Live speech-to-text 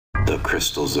The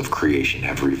crystals of creation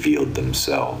have revealed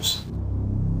themselves.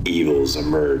 Evils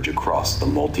emerge across the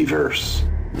multiverse.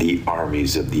 The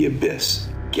armies of the abyss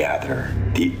gather.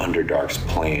 The Underdark's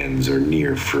plans are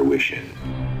near fruition.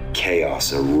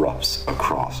 Chaos erupts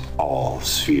across all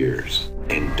spheres,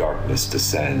 and darkness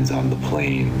descends on the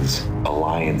planes.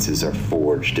 Alliances are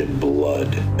forged in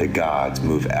blood. The gods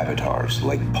move avatars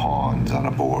like pawns on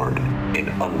a board, and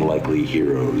unlikely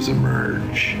heroes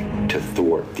emerge to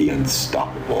thwart the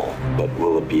unstoppable. But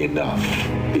will it be enough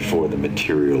before the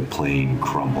material plane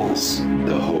crumbles?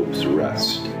 The hopes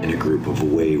rest in a group of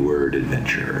wayward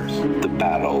adventurers. The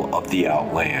battle of the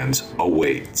Outlands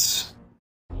awaits.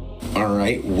 All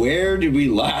right, where did we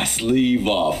last leave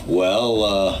off?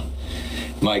 Well,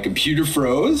 my computer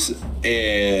froze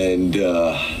and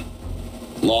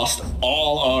lost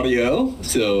all audio,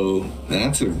 so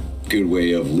that's a good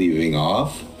way of leaving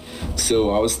off. So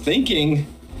I was thinking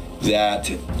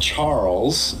that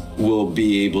Charles will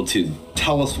be able to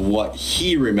tell us what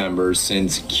he remembers,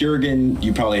 since Kurgan,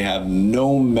 you probably have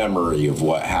no memory of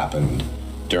what happened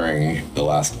during the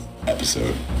last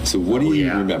episode. So what do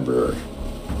you remember,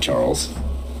 Charles?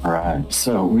 All right,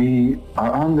 so we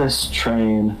are on this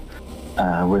train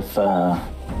with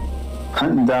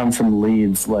hunting down some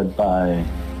leads led by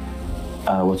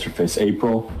what's her face,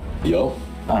 April. Yo.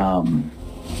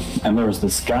 And there was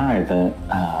this guy that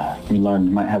we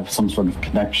learned might have some sort of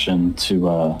connection to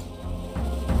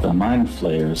the Mind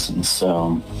Flayers, and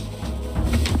so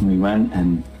we went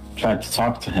and tried to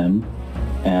talk to him,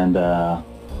 and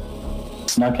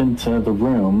snuck into the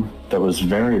room that was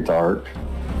very dark,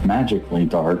 magically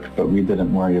dark, but we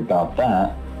didn't worry about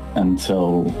that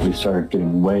until we started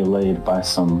getting waylaid by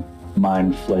some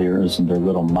Mind Flayers and their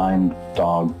little mind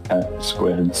dog pet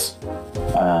squids.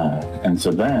 And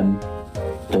so then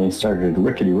they started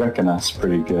rickety-wrecking us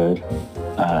pretty good.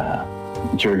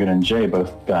 Jurgen and Jay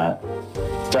both got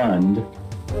stunned,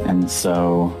 and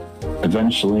so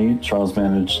eventually Charles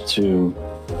managed to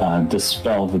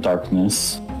dispel the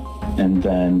darkness and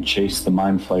then chase the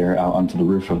Mind Flayer out onto the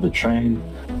roof of the train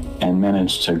and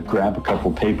managed to grab a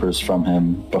couple papers from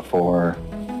him before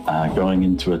going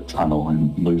into a tunnel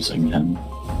and losing him.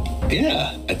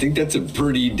 Yeah, I think that's a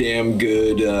pretty damn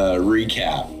good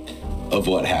recap of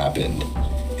what happened.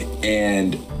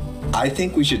 And I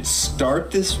think we should start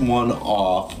this one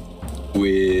off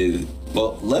with,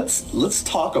 well, let's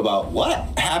talk about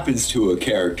what happens to a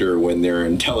character when their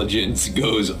intelligence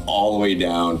goes all the way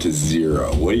down to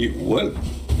 0. What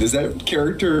does that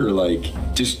character like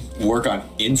just work on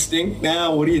instinct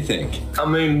now? What do you think? I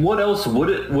mean, what else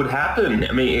would happen?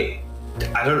 I mean,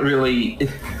 I don't really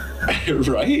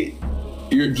right?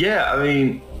 Yeah, I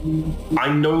mean,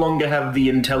 I no longer have the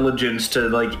intelligence to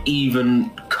like even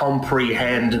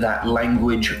comprehend that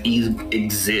language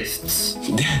exists.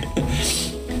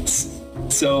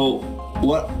 So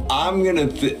what I'm gonna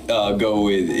go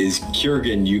with is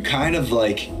Kurgan. You kind of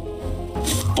like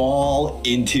fall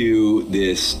into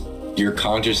this, your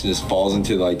consciousness falls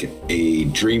into like a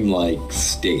dreamlike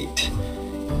state,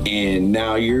 and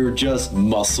now you're just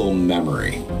muscle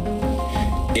memory.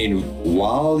 And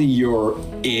while you're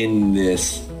in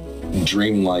this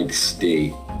dreamlike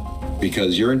state,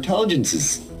 because your intelligence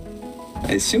is,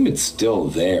 I assume it's still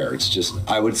there. It's just,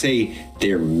 I would say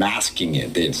they're masking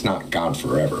it. It's not gone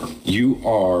forever. You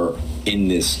are in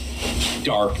this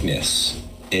darkness,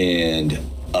 and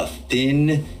a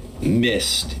thin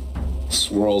mist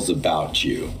swirls about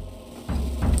you.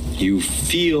 You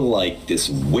feel like this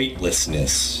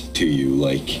weightlessness to you,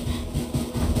 like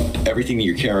everything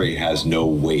you carry has no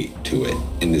weight to it,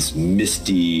 in this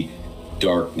misty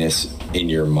darkness in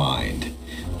your mind.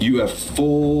 You have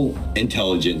full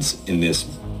intelligence in this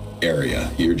area.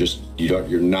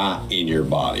 You're not in your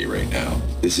body right now.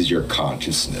 This is your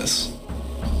consciousness.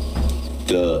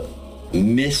 The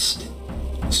mist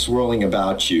swirling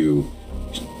about you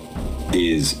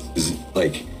is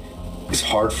like, it's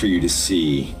hard for you to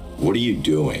see. What are you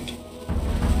doing?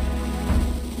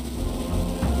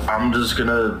 I'm just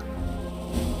gonna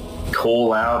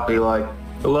call out, be like,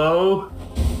 hello?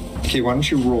 Okay, why don't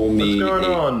you roll me... What's going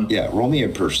on? Yeah, roll me a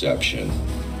perception.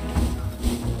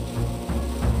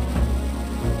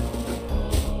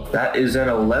 That is an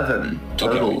 11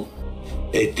 total.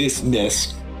 Okay. This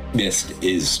mist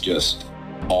is just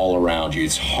all around you.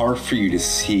 It's hard for you to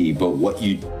see, but what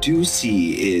you do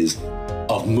see is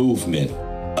a movement,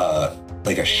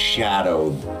 like a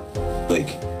shadow,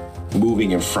 like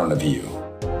moving in front of you.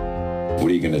 What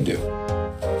are you gonna do?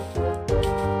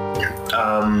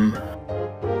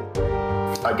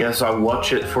 I guess I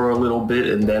watch it for a little bit,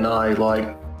 and then I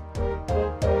like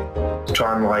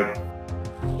try and like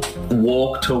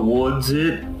walk towards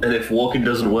it, and if walking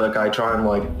doesn't work, I try and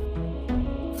like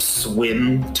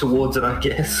swim towards it, I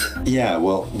guess. Yeah,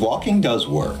 well, walking does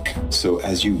work. So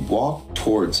as you walk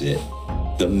towards it,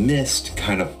 the mist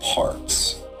kind of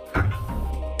parts.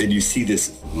 And you see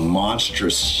this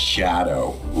monstrous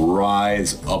shadow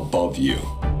rise above you.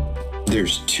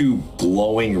 There's two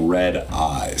glowing red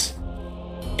eyes.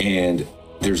 And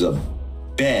there's a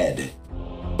bed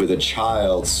with a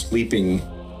child sleeping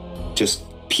just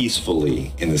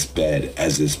peacefully in this bed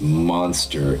as this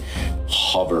monster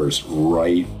hovers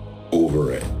right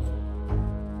over it.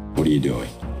 What are you doing?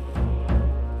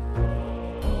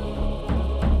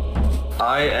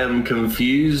 I am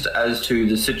confused as to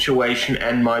the situation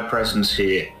and my presence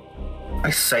here.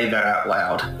 I say that out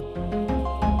loud.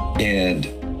 And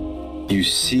you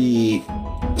see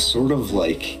sort of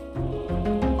like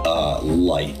a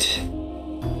light,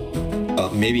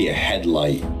 maybe a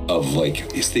headlight of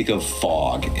like, you think of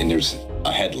fog, and there's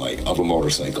a headlight of a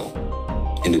motorcycle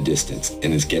in the distance,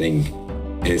 and it's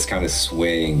kind of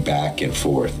swaying back and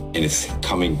forth, and it's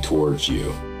coming towards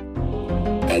you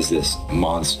as this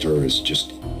monster is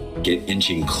just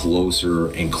inching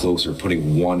closer and closer,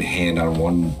 putting one hand on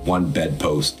one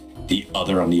bedpost, the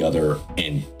other on the other,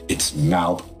 and its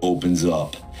mouth opens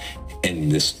up, and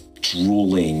this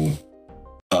drool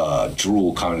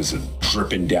kind of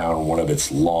dripping down one of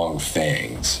its long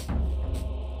fangs.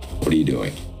 What are you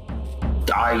doing?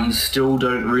 I still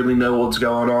don't really know what's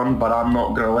going on, but I'm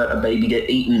not going to let a baby get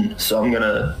eaten, so I'm going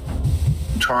to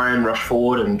try and rush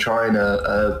forward and try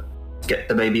and get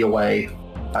the baby away,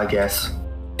 I guess.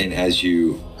 And as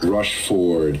you rush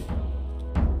forward,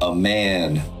 a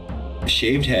man,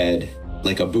 shaved head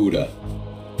like a Buddha,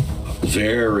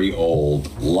 very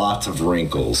old, lots of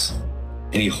wrinkles,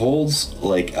 and he holds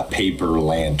like a paper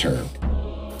lantern,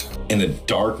 and the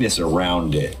darkness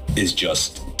around it is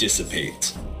just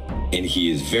dissipates, and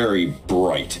he is very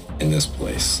bright in this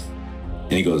place.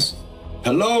 And he goes,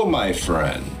 "Hello, my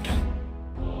friend."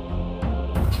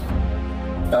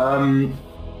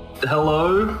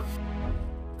 Hello?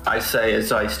 I say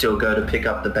as I still go to pick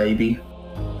up the baby.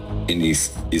 And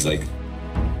he's like,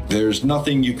 "There's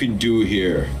nothing you can do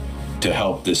here to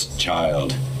help this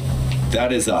child.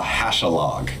 That is a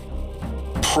Hashalog,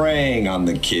 preying on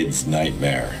the kid's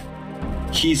nightmare.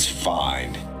 He's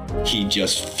fine. He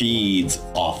just feeds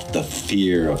off the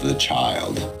fear of the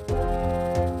child."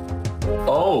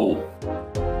 Oh.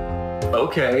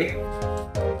 Okay.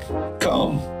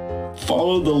 "Come,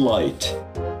 follow the light."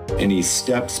 And he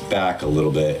steps back a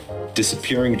little bit,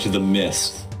 disappearing into the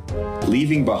mist,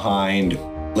 leaving behind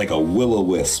like a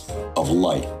will-o-wisp of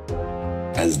light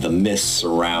as the mist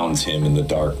surrounds him in the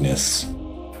darkness.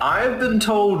 I've been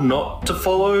told not to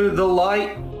follow the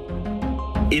light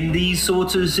in these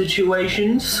sorts of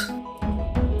situations.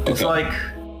 It's like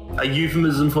a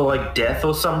euphemism for like death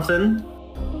or something.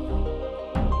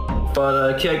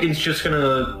 But Kurgan's just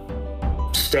gonna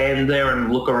stand there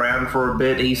and look around for a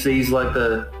bit. He sees like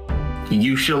the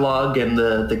Yushalug and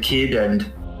the kid, and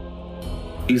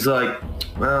he's like,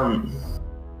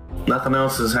 nothing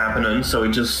else is happening, so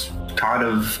he just kind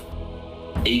of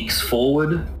ekes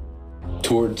forward.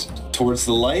 Towards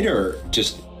the light, or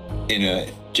just in a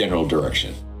general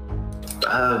direction?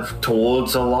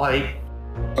 Towards the light.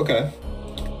 Okay.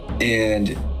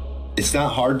 And it's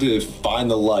not hard to find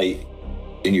the light,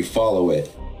 and you follow it.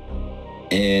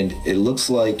 And it looks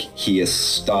like he has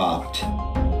stopped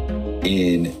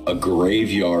in a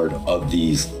graveyard of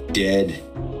these dead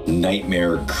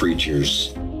nightmare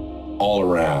creatures all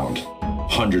around,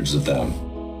 hundreds of them.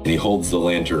 And he holds the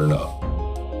lantern up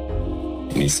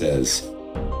and he says,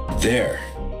 "There,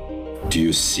 do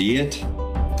you see it?"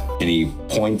 And he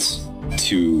points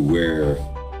to where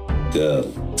the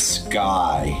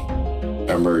sky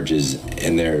emerges,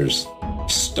 and there's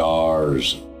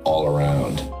stars all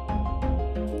around.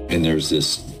 And there's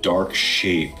this dark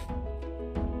shape,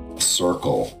 a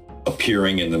circle,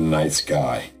 appearing in the night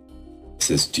sky. He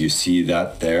says, "Do you see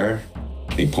that there?"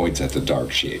 And he points at the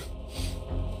dark shape.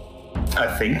 I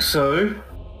think so.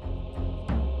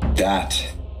 That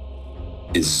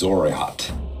is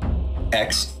Zoriat.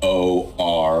 Xoriat.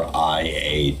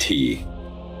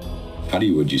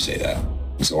 Would you say that?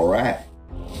 Zorat?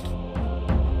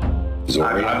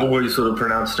 Zoriat? I've always sort of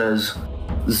pronounced it as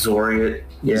Zoriat.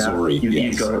 Yeah, Zori, you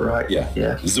yes. got it right. Yeah.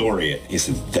 Yeah. Zoriat. He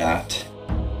said, "That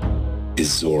is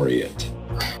Zoriat.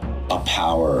 A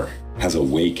power has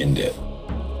awakened it."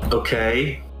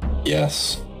 Okay.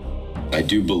 Yes. I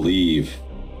do believe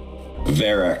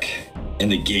Varric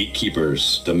and the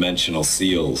Gatekeeper's dimensional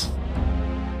seals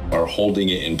are holding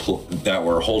it that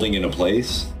we're holding in a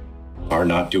place are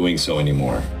not doing so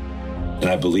anymore. And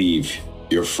I believe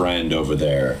your friend over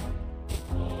there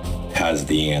has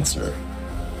the answer.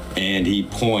 And he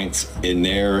points, and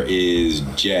there is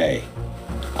Jay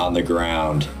on the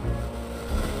ground,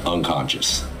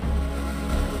 unconscious.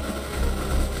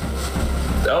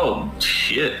 Oh,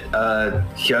 shit.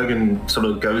 Kyogen sort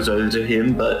of goes over to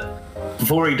him, but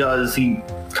before he does, he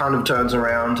kind of turns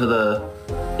around to the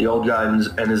old guy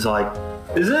and is like,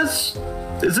 is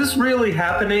this really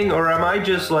happening, or am I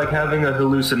just like having a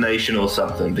hallucination or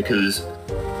something? Because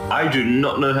I do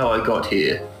not know how I got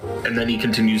here. And then he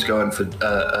continues going for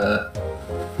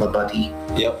my buddy.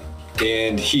 Yep.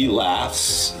 And he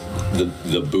laughs,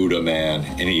 the Buddha man,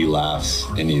 and he laughs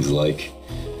and he's like,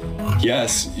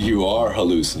 yes, you are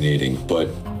hallucinating, but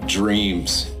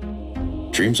dreams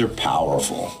are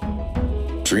powerful.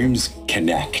 Dreams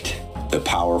connect the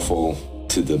powerful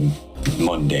to the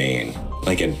mundane,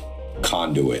 like a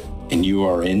conduit, and you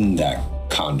are in that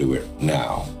conduit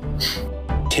now.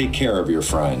 Take care of your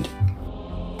friend.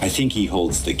 I think he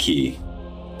holds the key,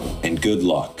 and good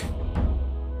luck.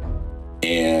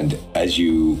 And as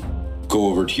you go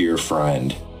over to your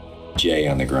friend, Jay,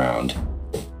 on the ground,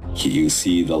 you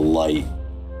see the light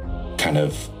kind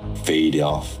of fade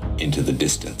off into the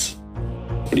distance.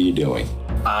 What are you doing?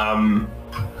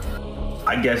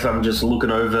 I guess I'm just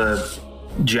looking over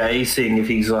Jay, seeing if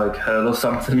he's like hurt or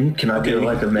something. Can I do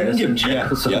like a medicine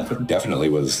check or something? Yeah, definitely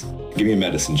was. Give me a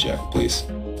medicine check, please.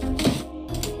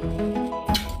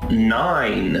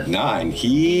 9.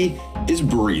 He is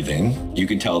breathing. You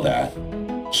can tell that.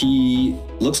 He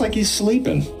looks like he's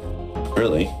sleeping.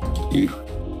 Really. He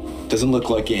doesn't look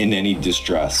like in any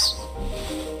distress.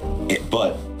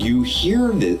 But you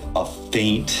hear a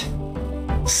faint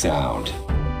sound.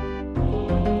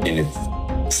 And it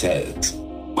says,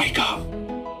 wake up,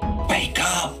 wake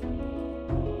up,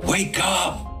 wake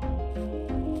up.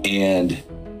 And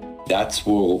that's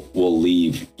where we'll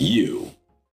leave you.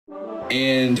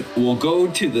 And we'll go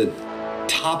to the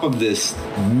top of this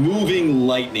moving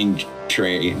lightning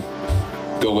train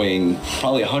going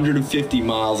probably 150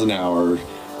 miles an hour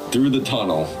through the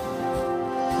tunnel.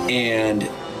 And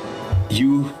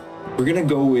we're gonna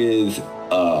go with,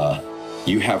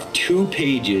 you have 2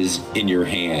 pages in your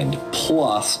hand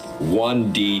plus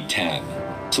 1d10.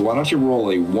 So why don't you roll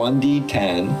a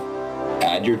 1d10,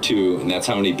 add your 2, and that's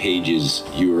how many pages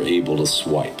you were able to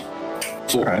swipe.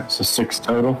 All right, so 6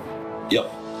 total. Yep.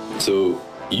 So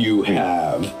you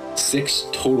have 6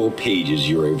 total pages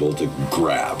you're able to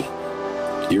grab.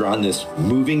 You're on this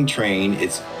moving train.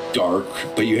 It's dark,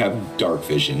 but you have dark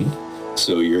vision,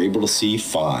 so you're able to see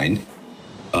fine.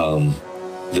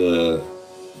 The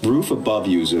roof above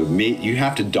you is you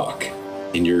have to duck,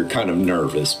 and you're kind of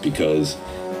nervous because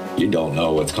you don't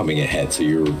know what's coming ahead. So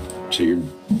you're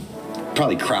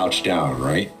probably crouched down,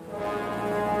 right?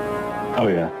 Oh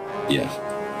yeah. Yeah.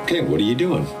 Okay. What are you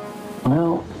doing?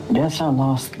 Well, guess I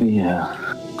lost the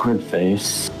grid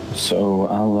face, so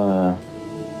I'll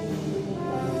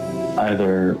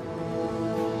either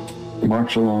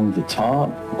march along the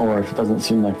top, or if it doesn't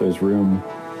seem like there's room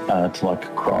to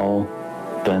like crawl,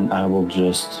 then I will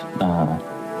just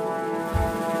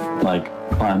like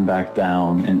climb back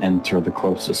down and enter the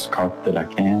closest cart that I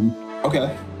can.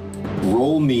 Okay.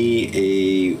 Roll me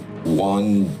a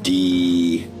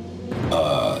 1d.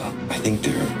 I think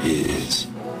there is.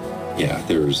 Yeah,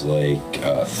 there's like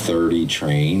 30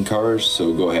 train cars.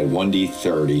 So go ahead,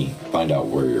 1d30. Find out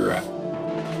where you're at.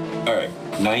 All right,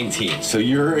 19. So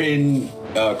you're in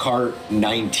cart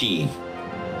 19.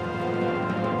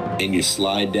 And you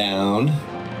slide down,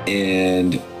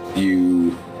 and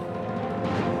you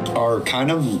are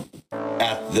kind of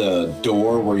at the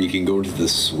door where you can go to the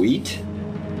suite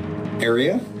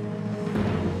area.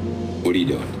 What are you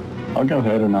doing? I'll go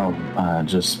ahead and I'll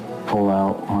just pull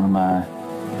out one of my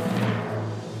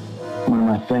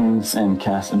things and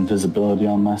cast invisibility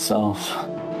on myself.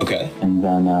 Okay. And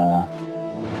then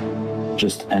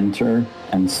just enter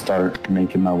and start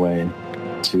making my way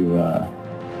to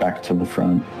back to the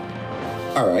front.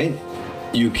 All right.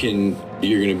 You're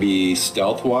gonna be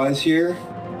stealth-wise here,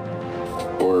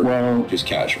 or just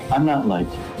casual? I'm not like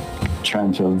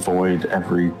trying to avoid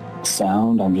every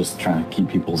sound. I'm just trying to keep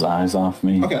people's eyes off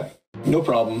me. Okay, no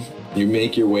problem. You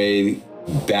make your way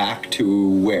back to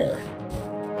where?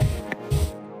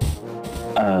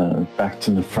 Back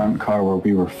to the front car where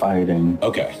we were fighting.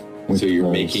 Okay, so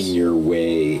you're making your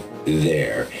way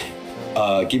there.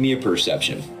 Give me a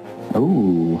perception.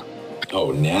 Ooh.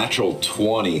 Oh, natural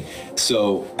 20.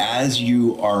 So as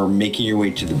you are making your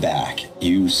way to the back,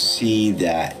 you see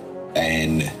that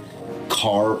in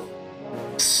car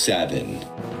 7,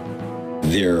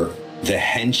 the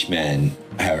henchmen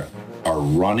are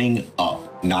running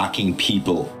up knocking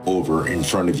people over in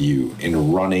front of you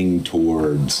and running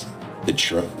towards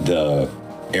the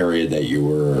area that you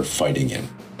were fighting in.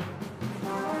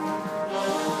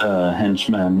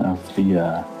 Henchmen of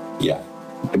the Yeah.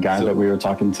 the guy that we were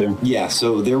talking to. Yeah,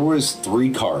 so there was 3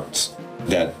 carts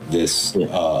that this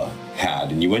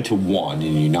had, and you went to one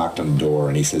and you knocked on the door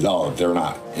and he says, oh, they're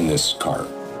not in this cart.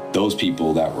 Those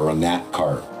people that were in that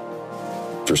cart,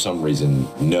 for some reason,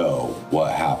 know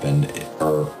what happened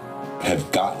or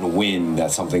have gotten wind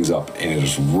that something's up and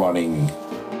is running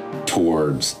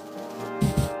towards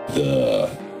the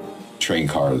train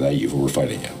car that you were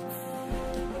fighting in.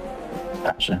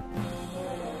 Gotcha.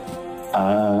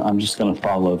 I'm just gonna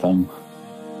follow them.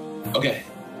 Okay.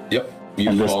 Yep. You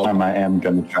And this follow- time I am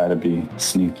gonna try to be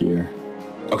sneakier.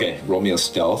 Okay, roll me a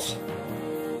stealth.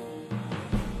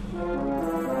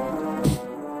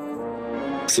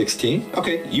 16.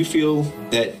 Okay, you feel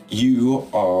that you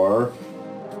are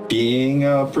being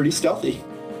pretty stealthy.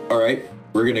 All right,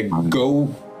 we're gonna go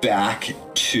back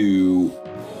to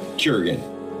Kurgan.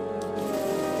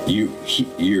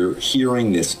 You're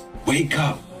hearing this, wake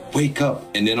up,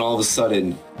 and then all of a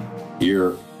sudden,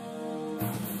 your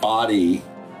body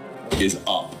is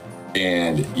up,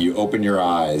 and you open your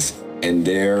eyes, and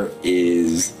there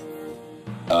is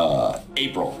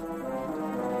April.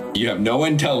 You have no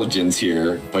intelligence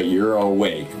here, but you're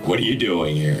awake. What are you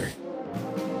doing here?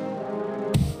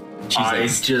 I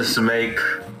just make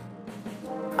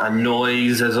a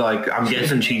noise as like, I'm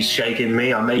guessing she's shaking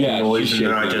me. I make Yeah, a noise she's and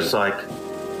then I shaking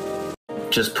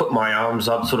just put my arms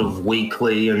up sort of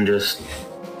weakly and just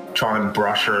try and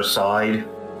brush her aside.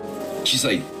 She's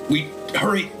like,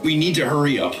 hurry, we need to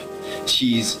hurry up.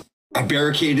 I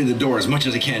barricaded the door as much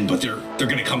as I can, but they're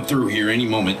gonna come through here any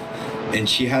moment. And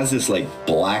she has this like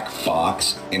black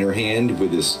box in her hand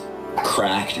with this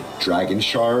cracked dragon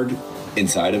shard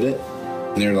inside of it.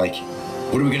 And they're like,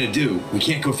 what are we gonna do? We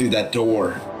can't go through that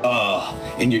door.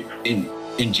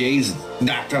 And Jay's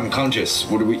knocked unconscious.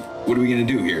 What are we gonna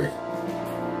do here?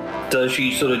 Does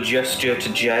she sort of gesture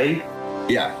to Jay?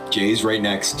 Yeah, Jay's right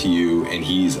next to you and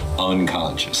he's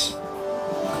unconscious.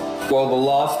 Well, the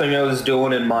last thing I was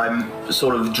doing in my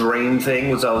sort of dream thing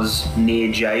was I was near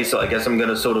Jay, so I guess I'm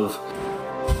gonna sort of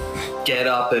get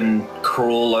up and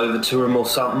crawl over to him or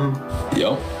something.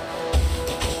 Yep.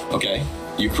 Okay.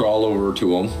 You crawl over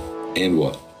to him, and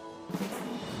what?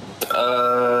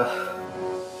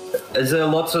 Is there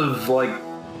lots of like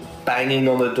banging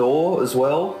on the door as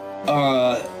well?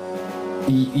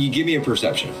 You give me a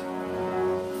perception.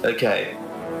 Okay.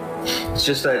 It's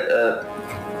just that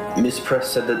Miss Press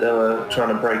said that they were trying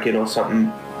to break in or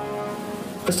something.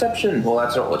 Perception. Well,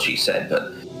 that's not what she said,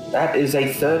 but that is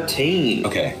a 13.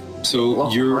 Okay. So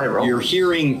Lots of high rolls. you're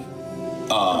hearing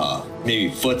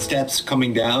maybe footsteps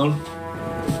coming down.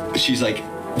 She's like,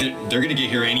 they're gonna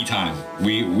get here anytime.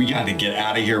 We got to get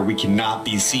out of here. We cannot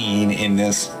be seen in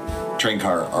this train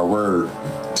car, or we're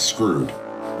screwed.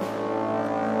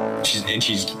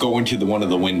 She's going to one of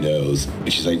the windows,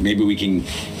 and she's like, maybe we can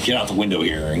get out the window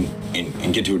here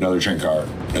and get to another train car.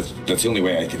 That's the only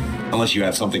way I can, unless you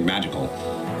have something magical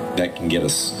that can get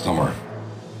us somewhere.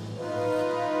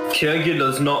 Kurgan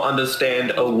does not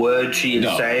understand a word she is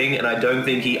saying, and I don't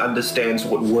think he understands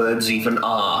what words even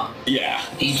are. Yeah.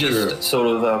 He just sort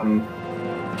of,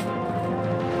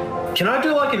 Can I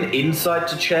do like an insight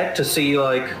to check to see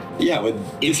like... Yeah,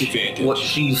 with disadvantage. What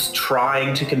she's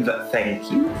trying to convey.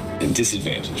 Thank you. And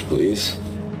disadvantage, please.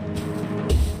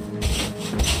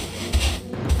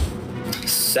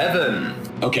 7.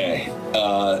 Okay.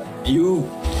 You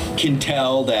can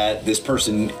tell that this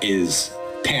person is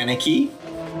panicky.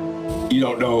 You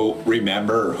don't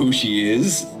remember who she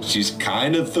is. She's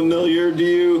kind of familiar to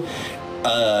you.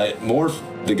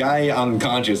 The guy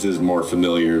unconscious is more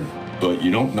familiar, but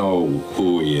you don't know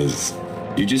who he is.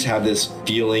 You just have this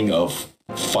feeling of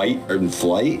fight and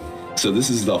flight. So this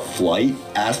is the flight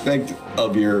aspect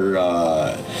of your,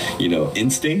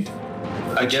 instinct.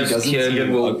 I guess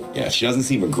Kurgan will... Yeah, she doesn't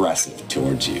seem aggressive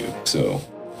towards you, so...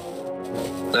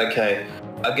 Okay.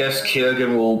 I guess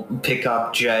Kurgan will pick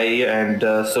up Jay and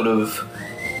sort of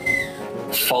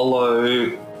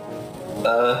follow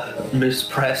Miss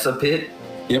Press a bit.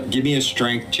 Yep, give me a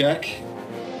strength check.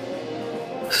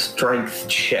 Strength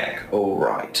check,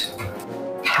 alright.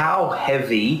 How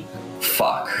heavy?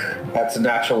 Fuck. That's a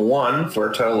natural 1 for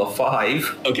a total of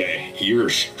 5. Okay, you're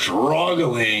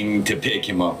struggling to pick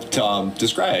him up. Tom,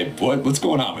 describe what's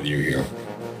going on with you here.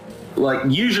 Like,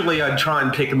 usually I'd try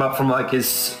and pick him up from like his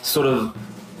sort of,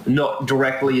 not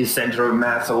directly his center of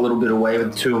mass, a little bit away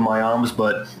with 2 of my arms,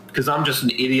 but because I'm just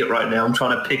an idiot right now, I'm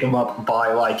trying to pick him up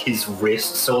by like his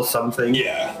wrists or something.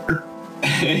 Yeah.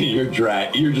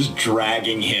 You're just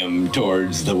dragging him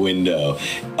towards the window.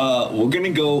 We're gonna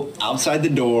go outside the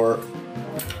door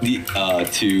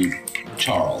to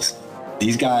Charles.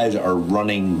 These guys are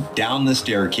running down the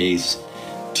staircase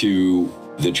to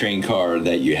the train car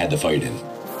that you had to fight in.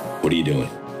 What are you doing?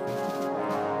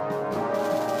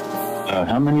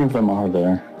 How many of them are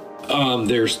there?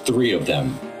 There's 3 of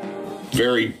them.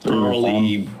 Very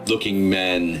burly looking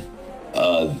men.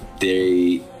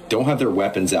 They don't have their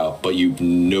weapons out, but you've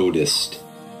noticed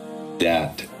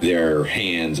that their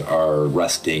hands are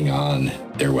resting on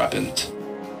their weapons.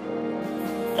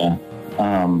 Yeah.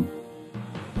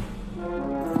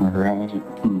 Alright.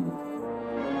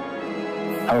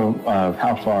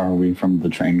 How far are we from the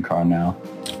train car now?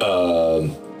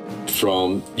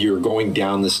 From you're going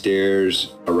down the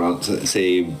stairs around,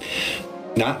 say,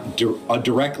 not a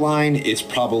direct line. It's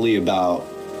probably about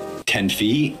 10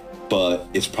 feet, but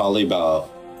it's probably about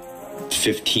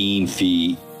 15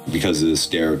 feet because the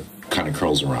stair kind of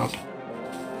curls around.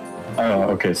 Oh,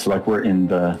 okay. So like we're in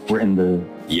the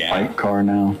fight car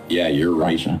now. Yeah, you're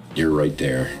right. Gotcha. You're right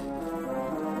there.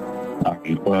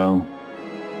 Okay, well,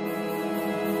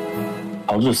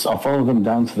 I'll follow them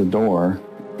down to the door,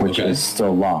 which is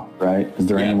still locked, right? Is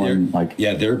there anyone like?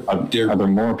 Yeah, are there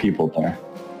more people there?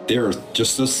 There are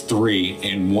just us 3,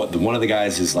 and one of the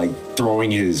guys is like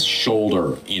throwing his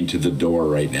shoulder into the door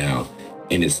right now,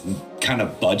 and it's kind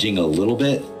of budging a little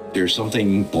bit. There's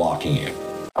something blocking it.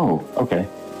 Oh, okay.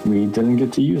 We didn't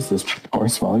get to use this before,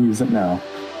 so I'll use it now.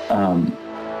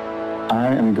 I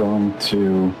am going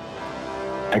to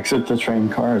exit the train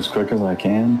car as quick as I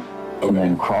can, and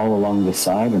then crawl along the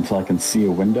side until I can see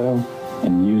a window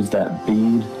and use that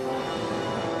bead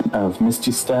of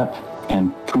Misty Step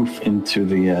and poof into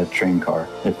the train car,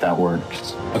 if that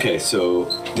works. Okay, so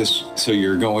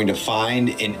you're going to find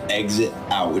an exit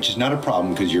out, which is not a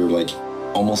problem because you're like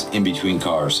almost in between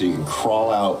cars, so you can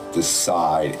crawl out the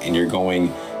side, and you're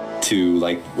going to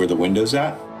like where the window's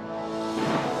at?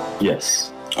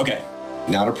 Yes. Okay,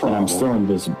 not a problem. And I'm still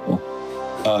invisible.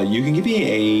 You can give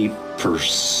me a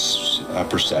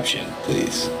perception,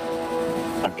 please.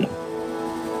 Okay.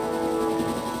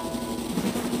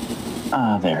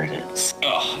 There it is.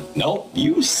 Nope,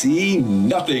 you see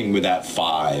nothing with that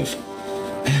 5.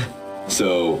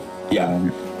 So, yeah,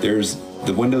 there's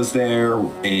the windows there,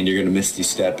 and you're gonna Misty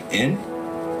Step in?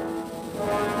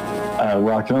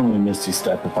 Well, I can only Misty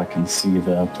Step if I can see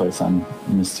the place I'm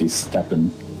Misty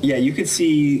Stepping. Yeah, you can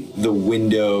see the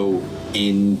window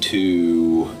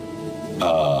into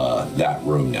that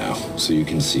room now, so you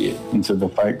can see it. Into the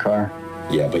fight car?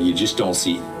 Yeah, but you just don't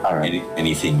see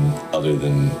anything other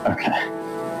than... Okay.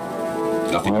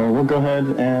 Nothing. Well, we'll go ahead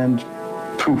and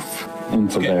poof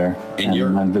into there,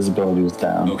 and my invisibility is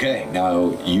down. Okay,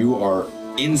 now you are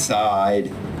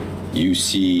inside. You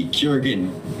see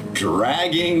Kurgan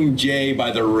dragging Jay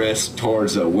by the wrist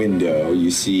towards a window.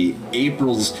 You see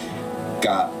April's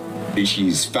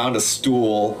she's found a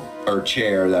stool or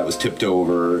chair that was tipped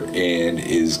over and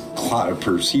is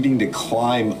proceeding to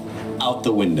climb out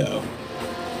the window.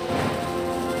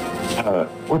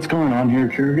 What's going on here,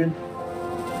 Kurgan?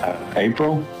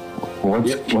 April?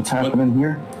 What's happening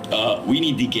here? We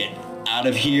need to get out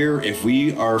of here. If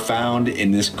we are found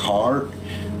in this car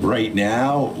right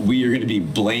now, we are going to be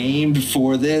blamed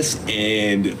for this,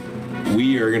 and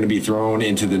we are going to be thrown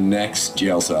into the next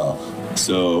jail cell.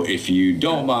 So if you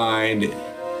don't mind,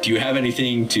 do you have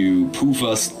anything to poof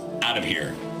us out of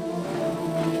here?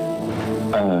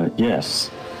 Yes,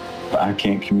 but I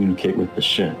can't communicate with the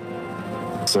ship.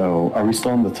 So are we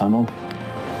still in the tunnel?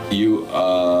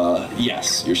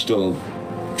 Yes, you're still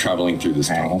traveling through this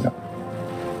tunnel.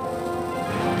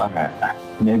 Okay,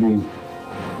 maybe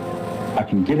I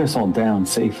can get us all down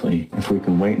safely if we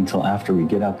can wait until after we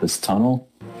get out this tunnel.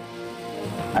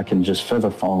 I can just feather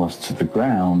fall us to the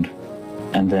ground,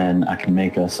 and then I can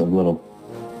make us a little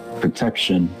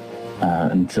protection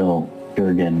until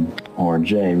Kurgan or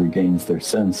Jay regains their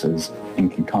senses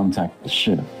and can contact the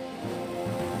ship.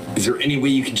 Is there any way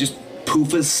you can just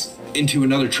poof us into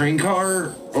another train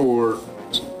car, or?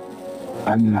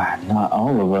 Not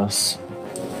all of us.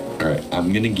 All right,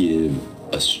 I'm gonna give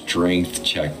a strength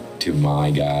check to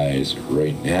my guys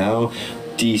right now.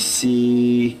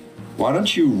 DC, why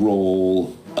don't you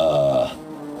roll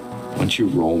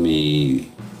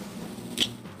me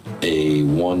a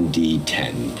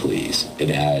 1d10, please,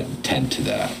 and add 10 to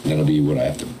that. That'll be what I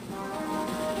have to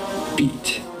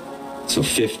beat. So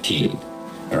 15.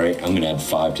 All right, I'm gonna add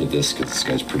 5 to this because this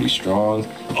guy's pretty strong.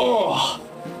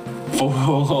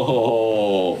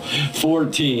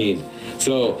 14.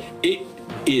 So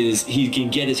is he can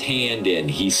get his hand in.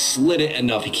 He slid it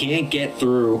enough. He can't get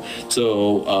through.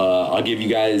 So I'll give you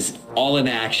guys all an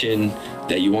action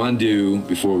that you want to do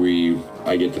before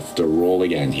I get to roll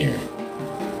again here.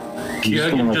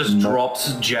 Jurgen just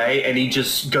drops Jay and he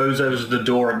just goes over to the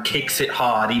door and kicks it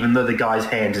hard, even though the guy's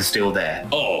hand is still there.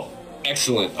 Oh,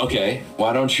 excellent. Okay,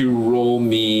 why don't you roll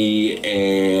me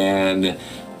an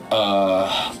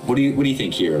what do you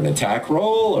think here? An attack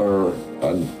roll or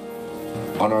an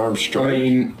unarmed strike? I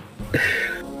mean,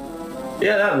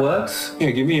 yeah, that works.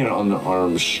 Yeah, give me an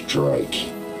unarmed strike.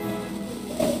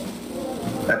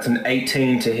 That's an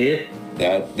 18 to hit.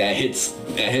 That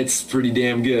hits pretty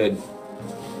damn good.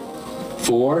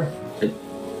 4? It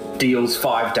deals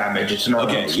 5 damage. It's not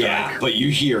Okay, yeah, but you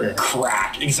hear a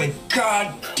crack. And he's like,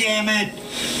 God damn it!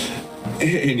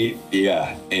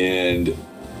 And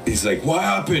he's like, what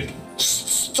happened?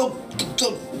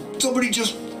 Somebody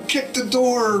just kicked the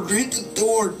door, hit the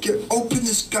door, open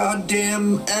this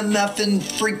goddamn MFing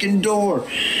freaking door.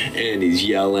 And he's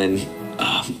yelling,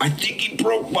 I think he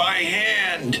broke my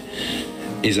hand.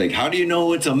 He's like, how do you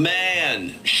know it's a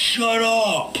man? Shut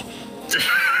up.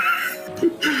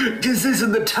 This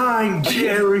isn't the time,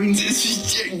 Jerry.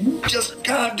 Just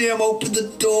goddamn open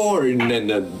the door. And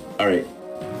then, all right.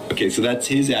 Okay, so that's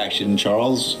his action.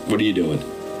 Charles, what are you doing?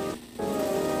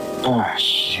 Oh,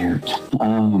 shoot.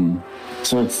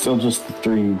 So it's still just the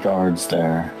 3 guards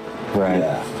there, right?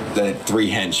 Yeah, the 3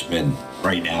 henchmen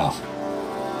right now.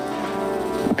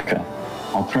 Okay.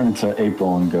 I'll turn to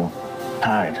April and go,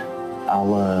 hide.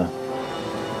 I'll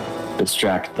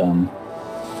distract them.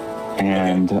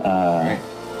 And,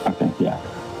 okay, yeah.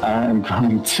 I'm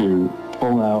going to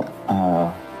pull out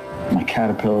my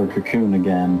caterpillar cocoon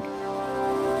again,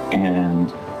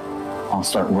 and I'll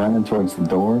start running towards the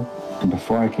door. And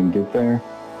before I can get there,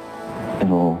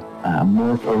 it'll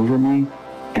morph over me,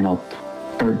 and I'll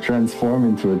transform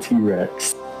into a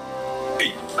T-Rex.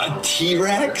 A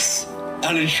T-Rex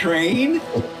on a train?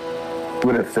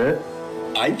 Would it fit?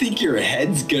 I think your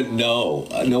head's gonna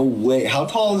no way. How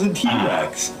tall is a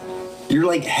T-Rex?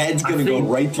 Your head's gonna go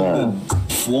right through the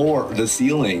floor, the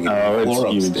ceiling. Oh, floor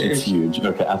it's huge. upstairs. It's huge.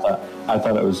 Okay, I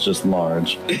thought it was just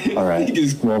large. All right.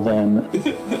 Well then,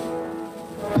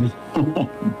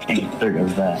 there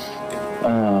goes that.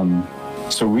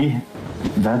 So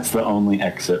that's the only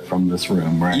exit from this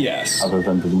room, right? Yes. Other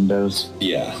than the windows?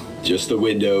 Yeah, just the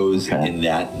windows and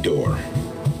that door.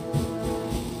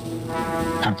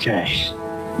 Okay.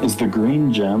 Is the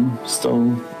green gem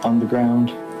still on the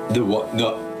ground?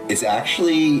 No, it's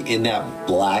actually in that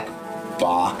black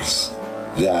box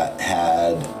that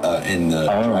had in the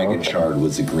dragon shard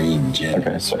was a green gem.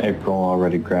 Okay, so April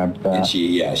already grabbed that. And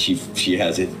she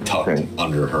has it tucked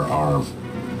under her arm.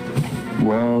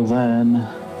 Well then,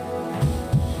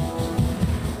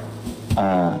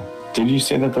 did you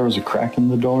say that there was a crack in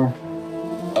the door?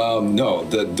 No,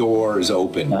 the door is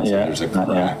open. Not so yet. there's a Not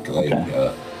crack. yet.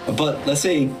 Okay. But let's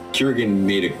say Kurgan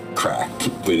made a crack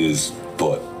with his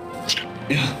foot.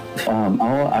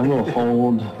 I will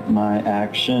hold my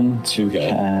action to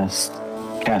cast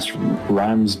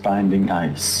Rhymes Binding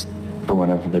Ice for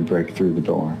whenever they break through the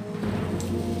door.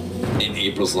 And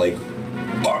April's like,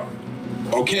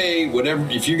 okay, whatever.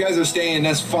 If you guys are staying,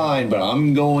 that's fine. But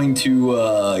I'm going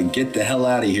to get the hell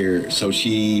out of here. So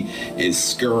she is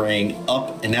scurrying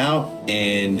up and out.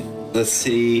 And let's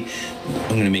see, I'm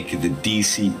going to make it the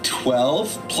DC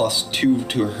 12 plus 2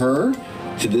 to her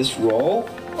to this roll.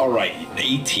 All right,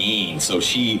 18. So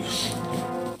she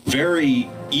very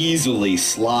easily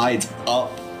slides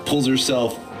up, pulls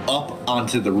herself up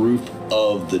onto the roof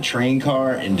of the train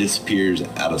car and disappears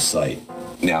out of sight.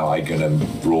 Now I'm gonna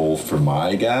roll for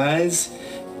my guys.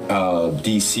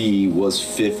 DC was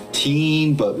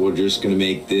 15, but we're just gonna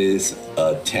make this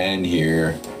a 10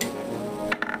 here.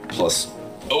 Plus,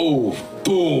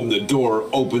 boom, the door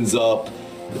opens up.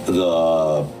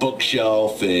 The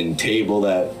bookshelf and table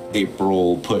that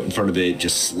April put in front of it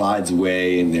just slides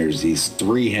away, and there's these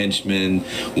 3 henchmen.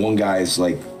 One guy's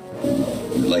like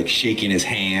shaking his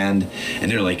hand, and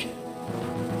they're like,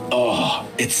 oh,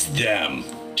 it's them.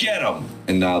 Get them.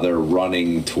 And now they're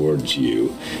running towards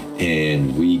you,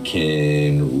 and we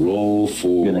can roll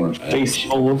for getting a face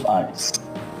full of ice.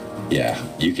 Yeah,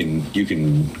 you can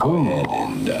go ahead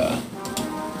and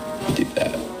do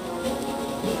that.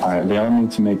 All right, they all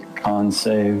need to make con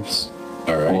saves,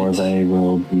 or they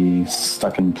will be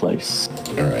stuck in place.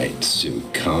 All right, so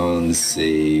con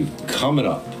save coming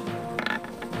up.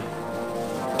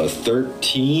 A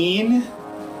 13.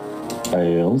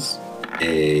 Fails.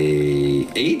 A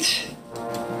 8.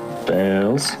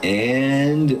 Fails.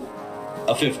 And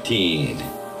a 15.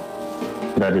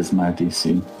 That is my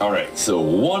DC. All right, so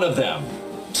one of them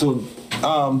So,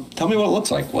 tell me what it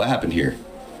looks like. What happened here?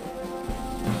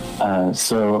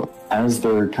 So as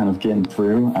they're kind of getting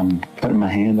through, I'm putting my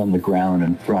hand on the ground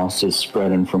and frost is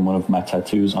spreading from one of my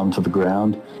tattoos onto the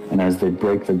ground. And as they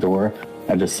break the door,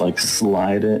 I just like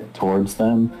slide it towards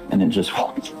them and it just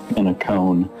in a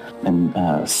cone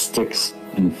and sticks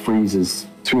and freezes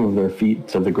 2 of their feet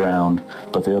to the ground,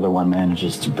 but the other one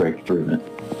manages to break through it.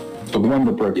 The one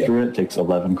that broke through it takes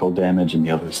 11 cold damage and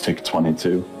the others take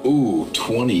 22. Ooh,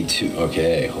 22.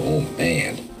 Okay. Oh,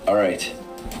 man. All right.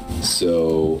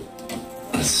 So,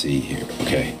 let's see here.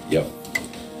 Okay. Yep.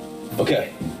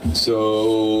 Okay.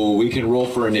 So, we can roll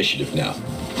for initiative now.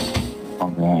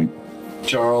 All right.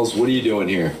 Charles, what are you doing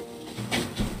here?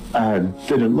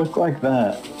 Did it look like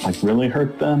that like really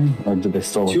hurt them, or did they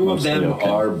still look 2 of mostly them okay?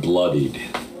 are bloodied.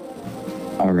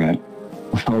 All right.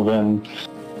 Well then,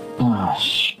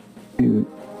 shoot,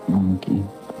 monkey.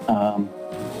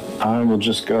 I will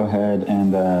just go ahead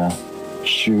and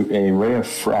shoot a ray of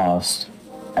frost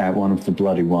at one of the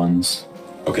bloody ones.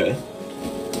 Okay.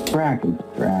 Crack.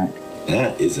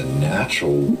 That is a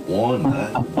natural 1.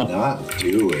 That did not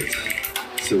do it.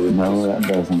 So it No, that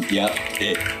doesn't. Yep,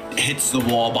 it hits the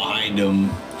wall behind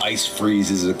him. Ice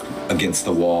freezes against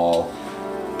the wall.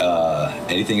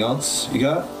 Anything else you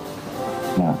got?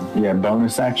 No. Yeah,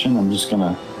 bonus action. I'm just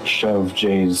gonna shove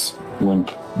Jay's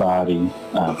limp body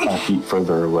 5 feet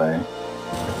further away.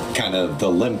 Kind of the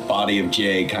limp body of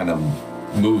Jay kind of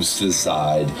moves to the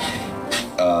side.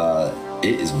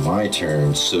 It is my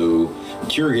turn. So,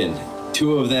 Kurgan,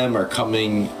 2 of them are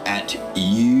coming at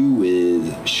you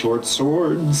with short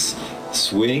swords.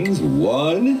 Swings.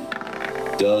 1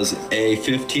 does a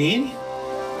 15.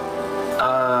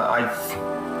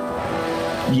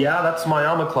 Yeah, that's my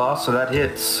armor class, so that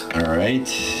hits. All right.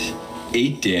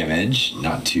 8 damage.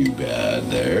 Not too bad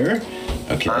there.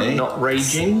 Okay. I'm not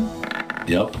raging.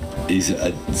 Yep. He's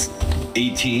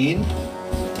 18.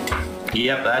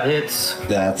 Yep, that hits.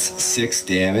 That's 6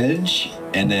 damage.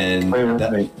 And then...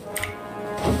 Wait.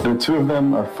 The 2 of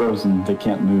them are frozen. They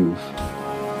can't move.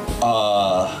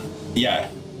 Yeah.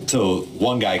 So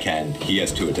one guy can. He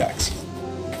has 2 attacks.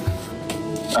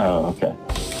 Oh, okay.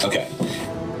 Okay.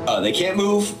 They can't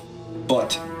move,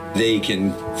 but they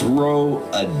can throw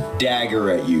a dagger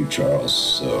at you, Charles.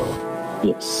 So...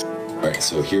 Yes. All right,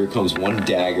 so here comes 1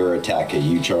 dagger attack at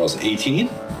you, Charles. 18?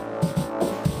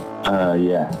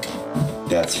 Yeah.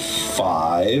 That's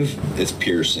 5. It's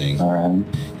piercing. All right.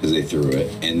 Because they threw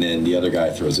it. And then the other guy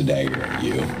throws a dagger at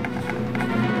you.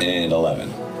 And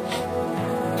 11.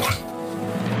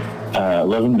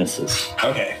 11 misses.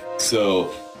 Okay, so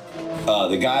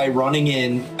the guy running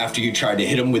in after you tried to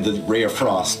hit him with the ray of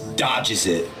frost dodges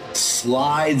it,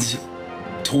 slides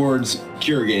towards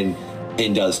Kurgan,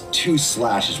 and does 2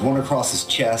 slashes, 1 across his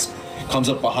chest, comes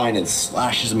up behind and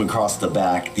slashes him across the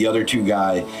back. The other 2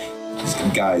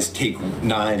 guys take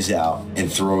knives out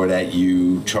and throw it at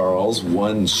you, Charles.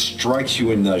 1 strikes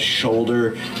you in the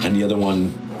shoulder, and the other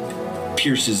one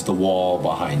pierces the wall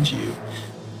behind you.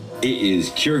 It is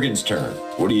Kurgan's turn.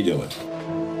 What are you doing?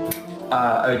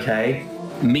 Okay.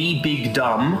 Me big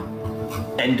dumb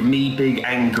and me big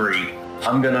angry.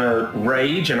 I'm gonna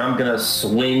rage and I'm gonna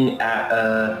swing at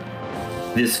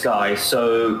this guy.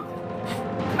 So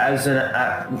as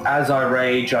I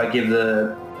rage, I give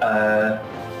the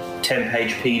 10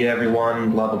 HP to everyone.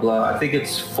 Blah blah blah. I think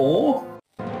it's 4.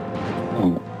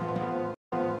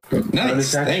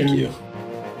 Nice, thank you.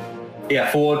 Yeah,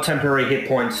 4 temporary hit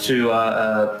points to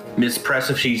Miss Press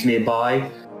if she's nearby,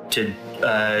 to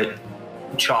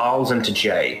Charles, and to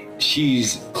Jay.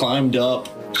 She's climbed up.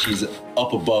 She's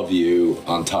up above you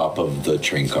on top of the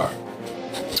train car.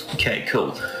 Okay,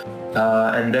 cool.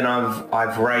 And then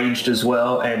I've raged as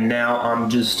well, and now I'm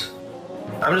just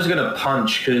gonna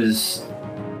punch because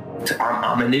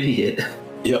I'm an idiot.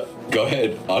 Yep, go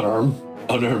ahead.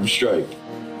 Unarmed strike.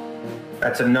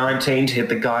 That's a 19 to hit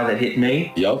the guy that hit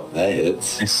me. Yep, that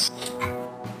hits.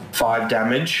 5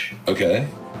 damage. Okay.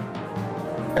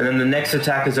 And then the next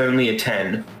attack is only a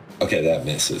 10. Okay, that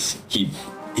misses. He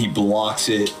blocks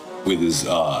it with his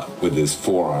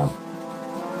forearm.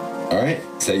 All right,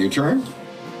 is that your turn?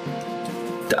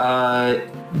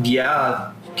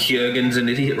 Yeah, Kurgan's an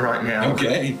idiot right now.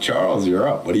 Okay, Charles, you're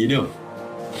up. What are you doing?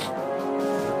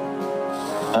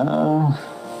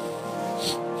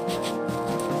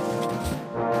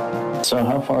 So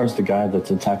how far is the guy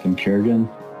that's attacking Kurgan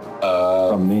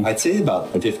from me? I'd say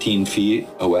about 15 feet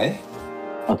away.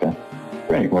 Okay.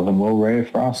 Great. Well, then we'll Ray of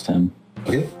Frost him.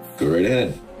 Okay, go right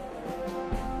ahead.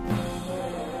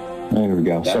 There we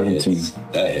go. That 17. hits.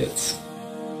 That hits.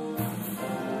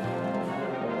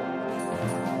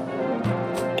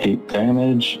 8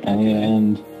 damage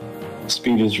and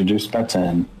speed is reduced by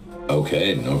 10.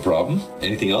 Okay, no problem.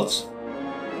 Anything else?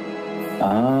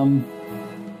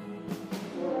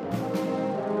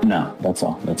 No, that's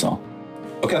all. That's all.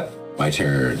 Okay, my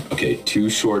turn. Okay, 2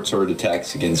 short sword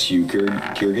attacks against you,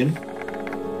 Kiergan.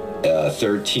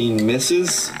 13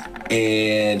 misses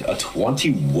and a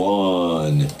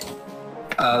 21.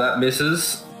 That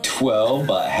misses. 12,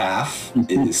 but half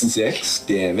is 6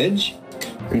 damage.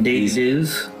 Indeed it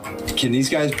is. Can these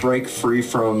guys break free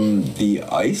from the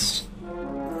ice?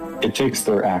 It takes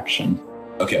their action.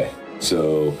 Okay,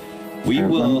 so we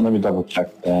will... Let me double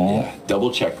check that. Yeah,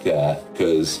 double check that,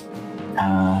 because...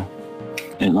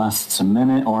 It lasts a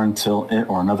minute or until it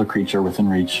or another creature within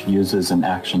reach uses an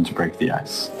action to break the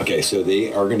ice. Okay, so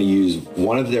they are going to use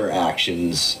one of their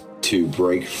actions to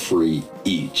break free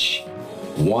each.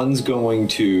 One's going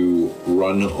to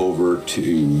run over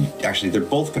to... Actually, they're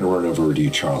both going to run over to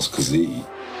you, Charles, because they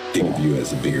think of you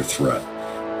as a bigger threat.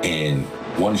 And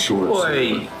one short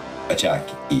sword attack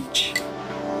each.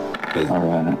 All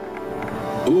right.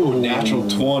 Ooh, natural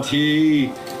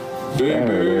 20. There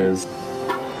it is.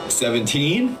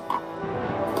 17.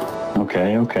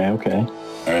 Okay.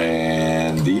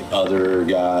 And the other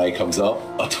guy comes up.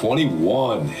 A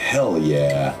 21. Hell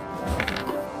yeah.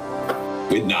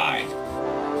 With 9.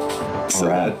 So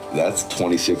right. that's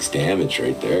 26 damage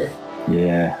right there.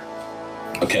 Yeah.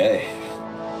 Okay.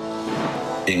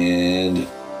 And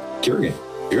Kiergan,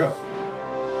 you're up.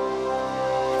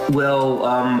 Well,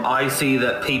 I see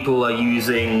that people are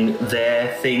using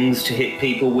their things to hit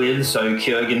people with, so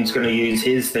Kiergan's going to use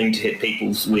his thing to hit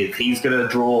people with. He's going to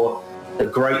draw the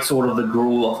great sword of the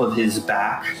Gruul off of his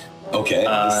back. Okay.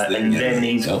 And then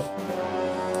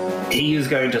he is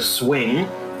going to swing,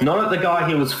 not at the guy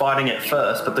he was fighting at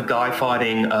first, but the guy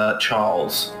fighting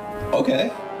Charles.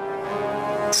 Okay.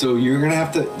 So you're going to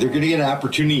have to... They're going to get an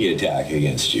opportunity attack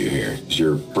against you here.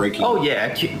 You're breaking... Oh,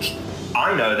 yeah.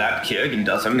 I know that. Kiergan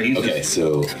doesn't. Okay,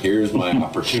 so here's my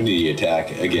opportunity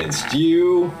attack against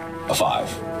you. A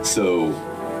 5. So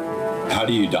how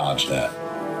do you dodge that?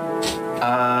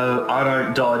 I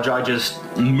don't dodge. I just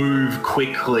move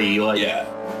quickly. Yeah.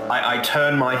 I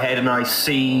turn my head and I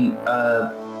see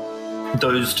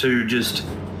those two just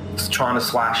trying to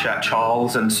slash at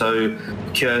Charles, and so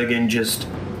Kiergan just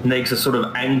makes a sort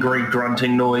of angry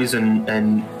grunting noise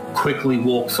and quickly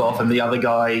walks off, and the other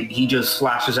guy, he just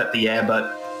slashes at the air,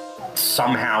 but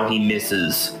somehow he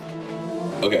misses.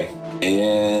 Okay,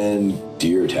 and do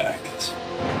your attacks.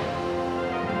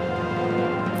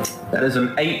 That is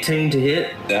an 18 to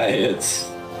hit. That hits.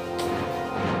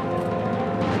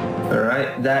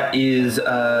 Alright, that is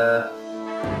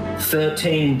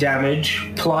 13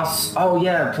 damage plus,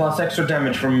 plus extra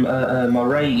damage from my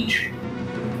rage,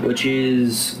 which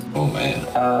is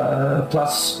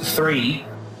plus 3.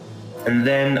 And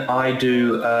then I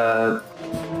do, I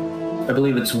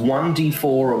believe it's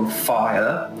 1d4 of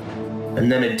fire,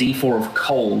 and then a d4 of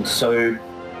cold. So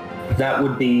that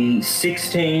would be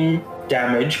 16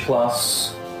 damage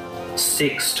plus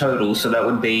 6 total. So that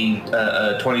would be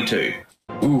 22.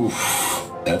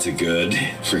 Oof, that's a good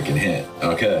freaking hit.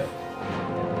 Okay.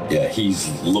 Yeah, he's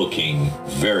looking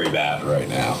very bad right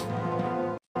now.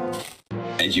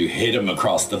 As you hit him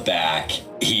across the back,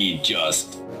 he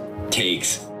just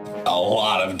takes a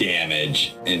lot of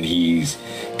damage, and he's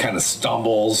kind of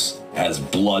stumbles as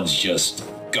blood's just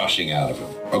gushing out of him.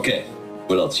 Okay,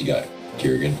 what else you got,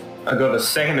 Kiergan? I got a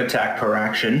second attack per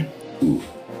action. Ooh.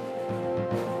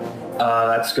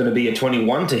 That's going to be a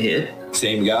 21 to hit.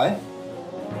 Same guy?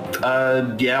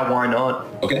 Yeah, why not?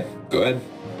 Okay, go ahead.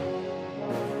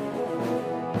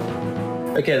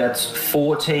 Okay, that's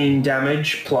 14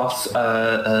 damage plus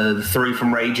 3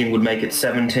 from raging would make it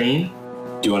 17.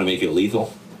 Do you want to make it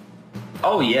lethal?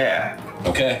 Oh, yeah.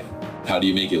 Okay. How do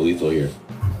you make it lethal here?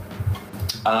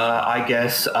 I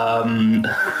guess,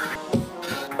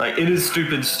 like, in his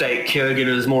stupid state, Kiergan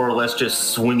is more or less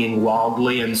just swinging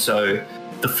wildly, and so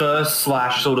the first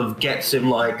slash sort of gets him,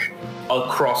 like,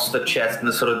 across the chest in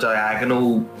the sort of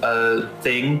diagonal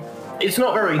thing. It's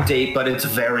not very deep, but it's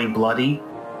very bloody.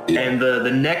 Yeah. And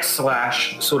the next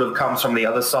slash sort of comes from the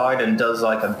other side and does,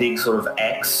 like, a big sort of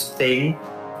X thing.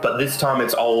 But this time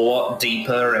it's a lot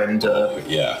deeper and,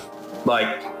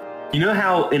 like, you know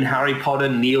how in Harry Potter,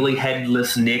 nearly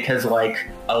headless Nick has, like,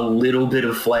 a little bit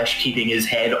of flesh keeping his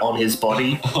head on his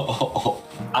body?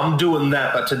 I'm doing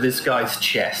that, but to this guy's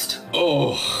chest.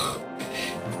 Oh.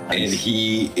 And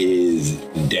he is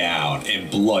down,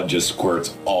 and blood just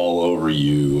squirts all over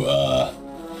you,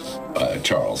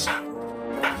 Charles.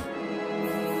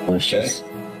 Delicious.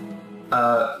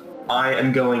 I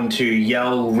am going to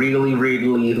yell really,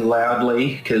 really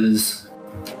loudly, because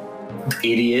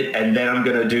idiot, and then I'm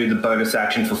going to do the bonus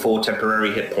action for 4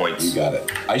 temporary hit points. You got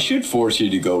it. I should force you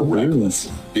to go reckless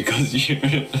because you.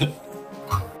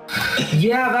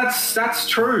 Yeah, that's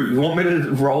true. You want me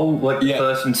to roll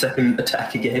first and second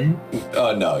attack again?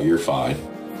 No, you're fine.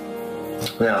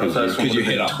 Yeah, because you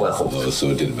hit on both of those, so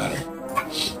it didn't matter.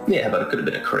 Yeah, but it could have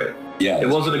been a crit. Yeah, it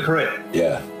wasn't a crit.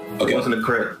 Yeah. Okay. It wasn't a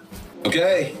crit.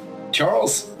 Okay,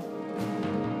 Charles,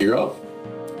 you're up.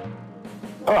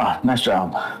 Oh, nice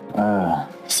job.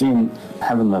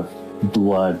 Having the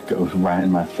blood go right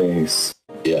in my face.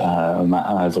 Yeah. My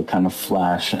eyes will kind of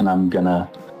flash, and I'm gonna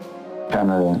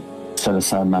kind of set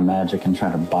aside my magic and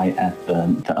try to bite at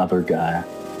the other guy.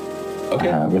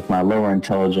 Okay. With my lower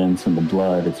intelligence and the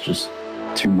blood, it's just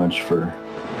too much for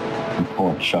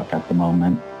poor Chuck at the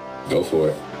moment. Go for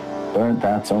it. But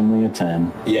that's only a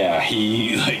 10. Yeah,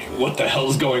 he, what the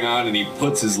hell's going on? And he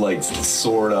puts his,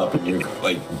 sword up, and you're,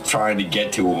 trying to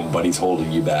get to him, but he's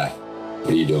holding you back.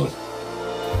 What are you doing?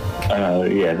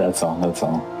 Yeah, that's all.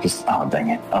 Just, oh,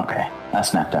 dang it. Okay. I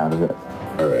snapped out of it.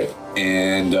 All right.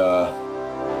 And,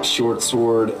 short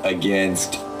sword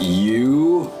against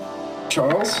you,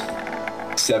 Charles.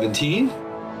 17.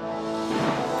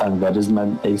 That is my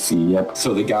AC, yep.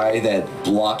 So the guy that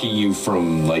blocking you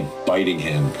from biting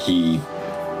him, he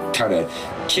kind of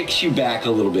kicks you back a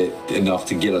little bit enough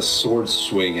to get a sword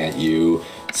swing at you,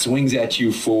 swings at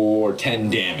you for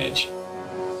 10 damage.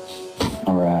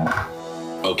 All right.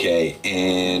 Okay,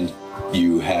 and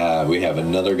we have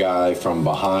another guy from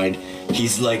behind.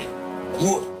 He's like,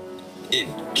 what?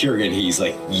 Kurgan, he's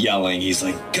yelling. He's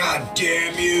like, God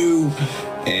damn you!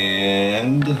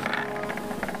 And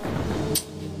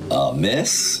a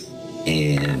miss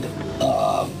and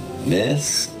a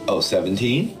miss. Oh,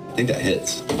 17? I think that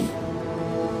hits.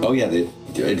 Oh yeah, the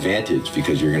advantage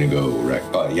because you're gonna go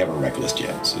you haven't reckless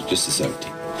yet, so just a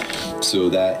 17. So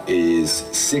that is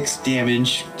 6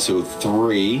 damage, so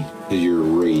 3 because you're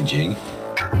raging.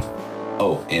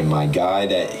 Oh, and my guy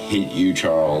that hit you,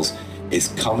 Charles, is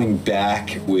coming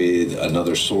back with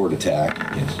another sword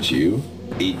attack against you.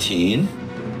 18.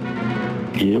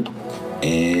 Yep.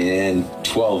 And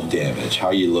 12 damage. How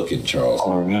you looking, Charles?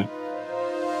 All right.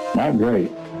 Not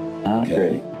great. Not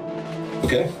great.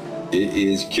 Okay. It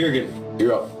is Kurgan.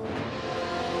 You're up.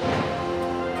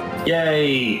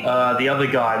 Yay! The other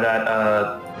guy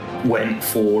that went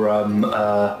for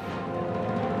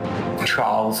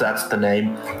Charles, that's the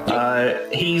name.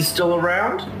 He's still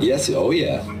around? Yes. Oh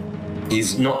yeah.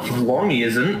 He's not for long. He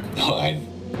isn't. Fine.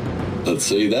 Let's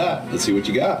see that. Let's see what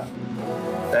you got.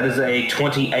 That is a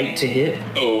 28 to hit.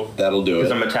 Oh, that'll do it.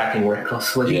 Because I'm attacking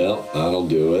recklessly. Yeah, that'll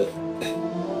do it.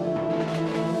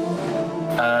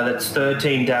 That's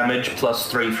 13 damage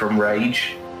plus 3 from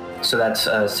rage. So that's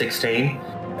 16.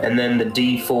 And then the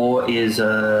D4 is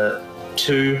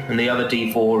 2, and the other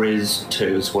D4 is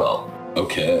 2 as well.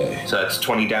 Okay. So that's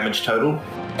 20 damage total.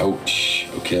 Ouch.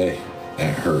 Okay.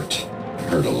 That hurt. It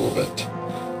hurt a little bit.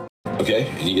 Okay,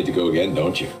 and you get to go again,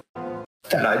 don't you?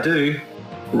 That I do.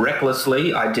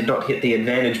 Recklessly, I did not hit the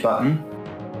advantage button.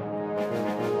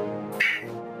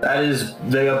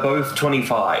 They are both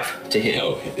 25 to hit.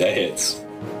 Oh, that hits.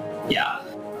 Yeah.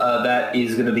 That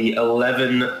is going to be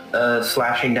 11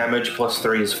 slashing damage plus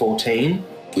 3 is 14.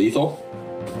 Lethal?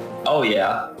 Oh,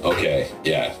 yeah. Okay,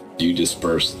 yeah. You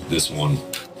disperse this one.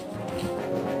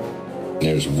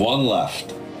 There's one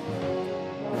left.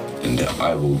 And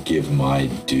I will give my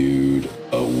dude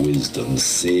a wisdom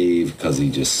save because he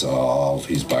just saw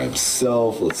he's by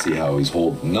himself. Let's see how he's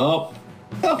holding up.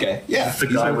 Okay, yeah. That's the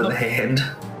guy with the hand.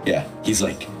 Yeah, he's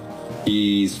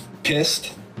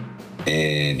pissed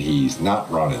and he's not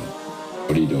running.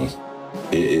 What are you doing?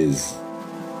 You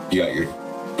got your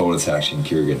bonus action,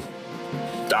 Kurgan.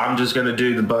 I'm just going to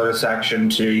do the bonus action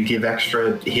to give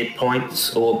extra hit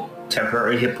points or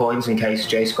temporary hit points in case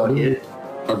Jace got hit.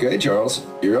 Okay, Charles,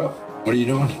 you're up. What are you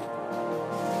doing?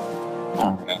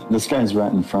 This guy's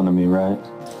right in front of me, right?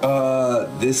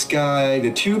 This guy,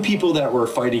 the 2 people that were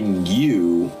fighting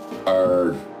you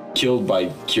are killed by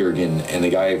Kurgan, and the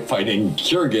guy fighting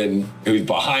Kurgan, who's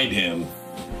behind him,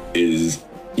 he's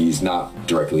not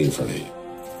directly in front of you.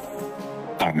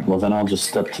 All right, well then I'll just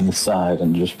step to the side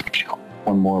and just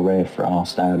one more ray of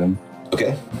frost at him.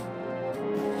 Okay.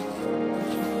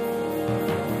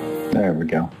 There we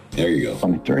go. There you go.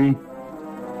 23.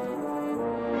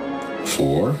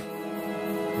 4.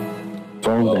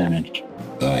 12 damage.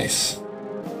 Nice.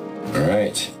 All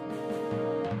right.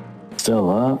 Still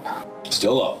up.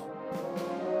 Still up.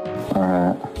 All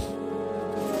right.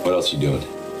 What else you doing?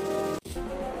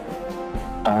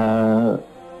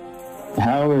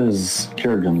 How is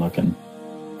Kurgan looking?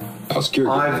 How's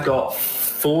Kurgan? I've got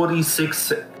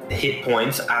 46 hit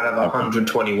points out of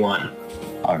 121.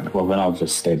 All right, well, then I'll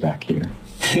just stay back here.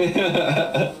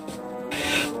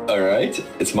 All right,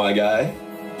 it's my guy.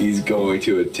 He's going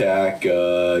to attack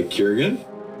Kurgan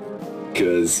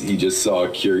because he just saw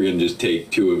Kurgan just take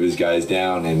 2 of his guys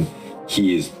down, and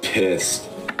he is pissed.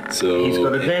 So He's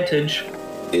got advantage.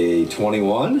 a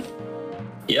 21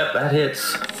 Yep, that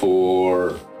hits.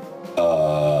 for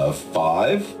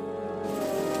 5,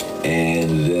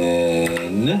 and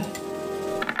then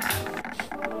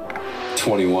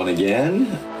 21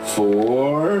 again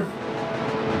for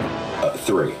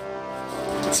 3.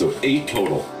 So 8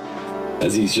 total.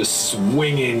 As he's just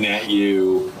swinging at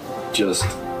you, just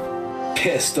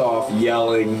pissed off,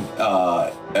 yelling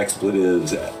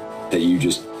expletives that you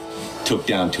just took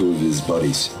down 2 of his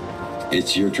buddies.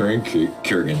 It's your turn,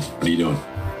 Kurgan. What are you doing?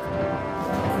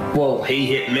 Well, he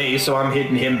hit me, so I'm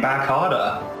hitting him back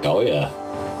harder. Oh, yeah.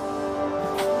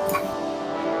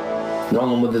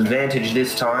 Rolling with advantage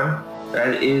this time.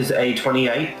 That is a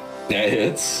 28. That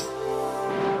hits.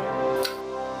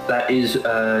 That is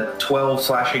 12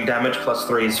 slashing damage plus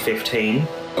 3 is 15.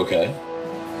 Okay.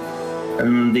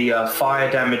 And the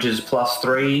fire damage is plus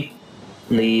 3.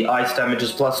 And the ice damage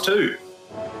is plus 2.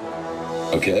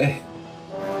 Okay.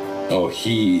 Oh,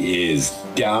 he is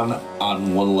down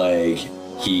on one leg.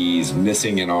 He's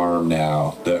missing an arm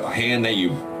now. The hand that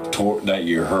you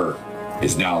hurt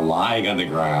is now lying on the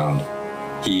ground.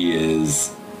 He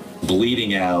is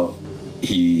bleeding out.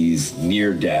 He's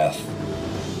near death.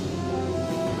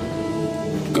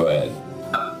 Go ahead.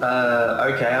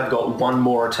 Okay, I've got one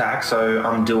more attack, so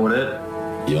I'm doing it.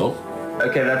 Yep.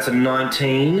 Okay, that's a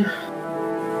 19.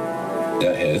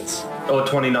 That hits. Or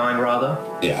 29, rather.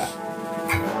 Yeah.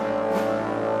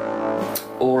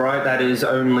 Alright, that is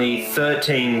only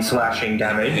 13 slashing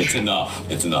damage. It's enough.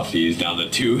 It's enough. He's down to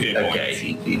 2 hit points. Okay,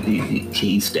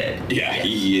 he's dead. Yeah,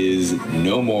 he is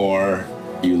no more.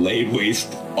 You laid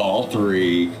waste all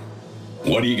 3.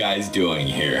 What are you guys doing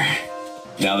here?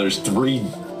 Now there's 3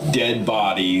 dead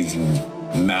bodies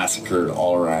massacred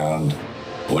all around.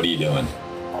 What are you doing?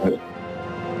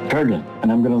 Kurgan,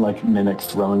 and I'm gonna like mimic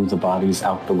throwing the bodies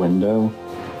out the window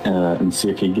and see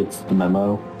if he gets the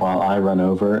memo while I run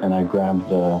over and I grab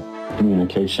the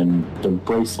the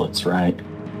bracelets, right,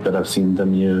 that I've seen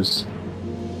them use.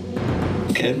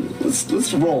 Okay,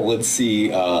 let's roll. Let's see.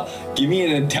 Give me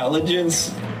an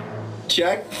intelligence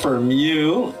check from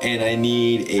you, and I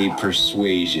need a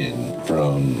persuasion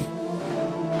from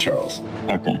Charles.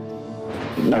 Okay.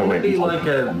 That would be like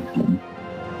a... Um,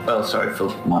 Oh, sorry, Phil.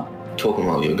 no. Talking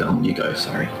while you're going. You go,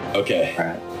 sorry. Okay. All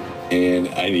right. And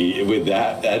I need with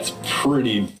that. That's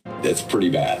pretty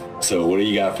bad. So what do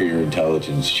you got for your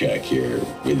intelligence check here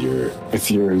with your If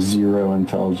you're 0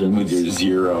 intelligence. with your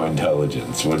 0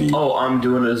 intelligence? What do you? Oh, I'm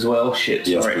doing it as well. Shit,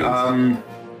 Yes, sorry. please.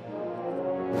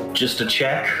 Just a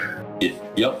check.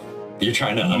 Yep. You're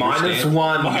trying to Minus understand.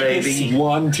 1, Minus baby.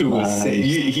 1 to a Nice.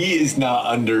 he is not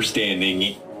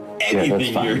understanding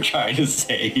anything fine. you're trying to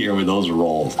say here with those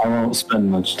rolls. I won't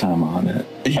spend much time on it.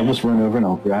 I'll just run over and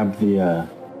I'll grab the,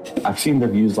 I've seen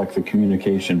them use like the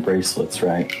communication bracelets,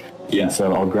 right? Yeah. And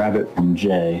so I'll grab it from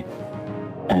Jay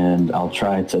and I'll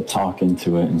try to talk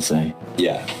into it and say,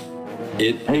 Yeah.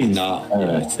 It Hey, is not.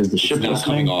 is the it's ship not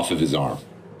listening? coming off of his arm.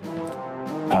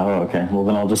 oh, okay. Well,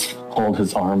 then I'll just hold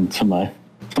his arm to my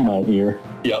ear.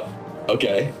 Yep.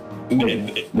 Okay.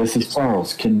 And This is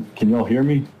Charles. Can y'all hear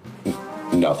me?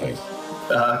 nothing.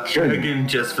 Kurgan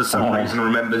just for some reason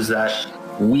remembers that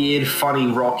weird, funny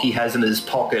rock he has in his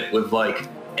pocket with like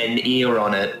an ear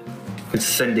on it. It's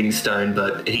sending stone,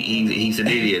 but he's an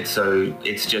idiot, so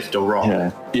it's just a rock.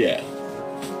 Yeah. Yeah.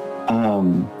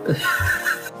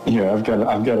 Here, I've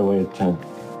got a way to.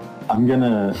 I'm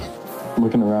gonna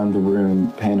looking around the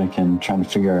room, panicking, trying to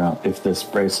figure out if this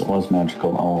bracelet was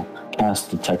magical. I'll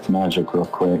cast detect magic real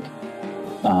quick.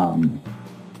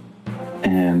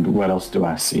 And what else do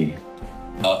I see?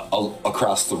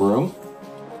 Across the room.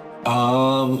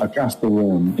 Across the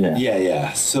room, yeah.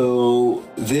 Yeah. So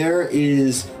there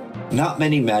is not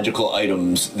many magical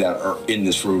items that are in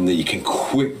this room that you can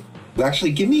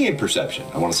Actually, give me a perception.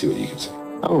 I want to see what you can see.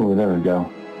 Oh, there we go.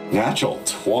 Natural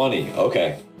 20.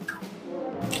 Okay.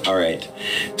 All right.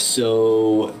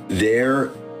 So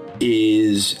there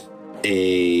is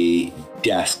a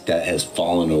desk that has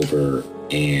fallen over,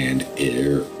 and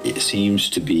it seems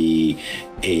to be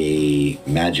a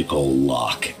magical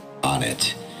lock on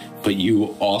it. But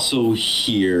you also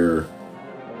hear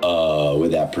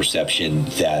with that perception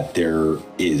that there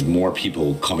is more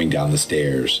people coming down the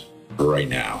stairs right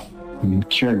now.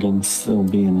 Kurgan's still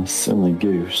being a silly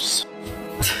goose.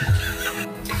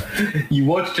 You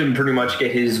watched him pretty much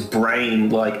get his brain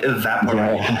like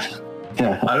evaporated. Yeah.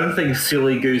 Yeah. I don't think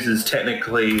Silly Goose is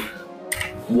technically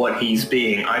what he's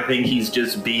being. I think he's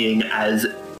just being as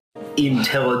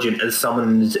intelligent as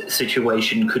someone's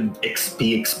situation could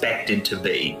be expected to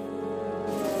be.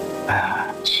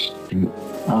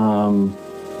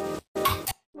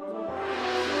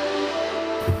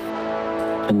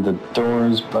 And the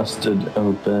door's busted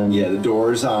open. Yeah, the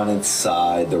door's on its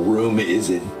side. The room is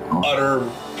an utter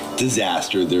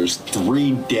disaster. There's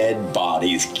 3 dead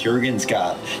bodies.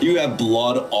 You have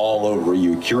blood all over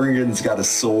you. Kurgan's got a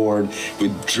sword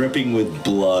dripping with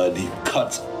blood,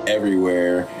 cuts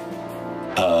everywhere.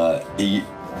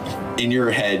 In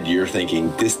your head, you're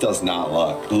thinking, this does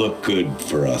not look good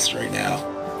for us right now.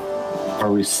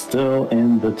 Are we still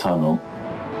in the tunnel?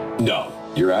 No,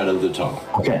 you're out of the tunnel.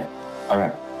 Okay. All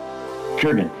right.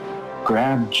 Kurgan,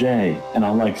 grab Jay, and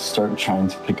I'll like start trying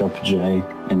to pick up Jay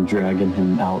and dragging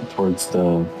him out towards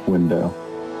the window.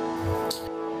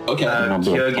 Okay. And I'll be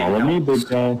like, Kurgan follow me, helps big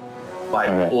guy. by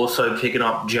Alright. also picking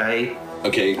up Jay.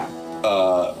 Okay.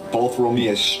 Both roll me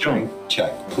a strength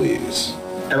check, please.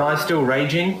 Am I still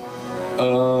raging?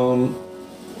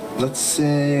 Let's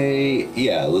say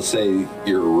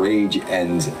your rage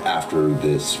ends after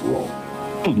this roll.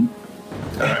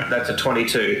 Alright, that's a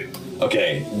 22.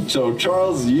 Okay, so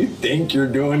Charles, you think you're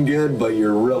doing good, but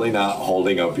you're really not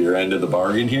holding up your end of the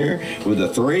bargain here with a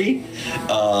 3.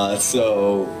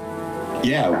 So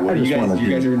yeah, what do you guys? You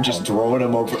guys are just throwing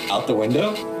him out the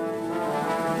window?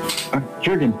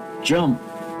 Kurgan, jump.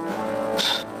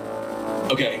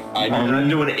 Okay, I'm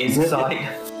doing an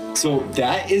insight. So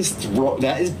that is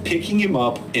picking him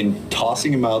up and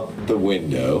tossing him out the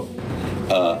window.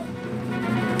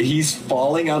 He's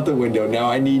falling out the window. Now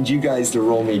I need you guys to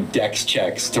roll me dex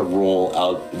checks to roll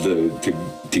out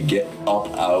to get up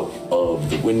out of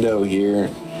the window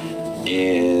here.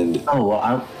 And Oh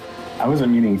well, I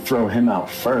wasn't meaning throw him out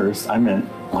first. I meant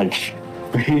like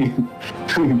we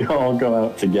all go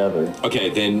out together. okay,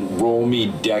 then roll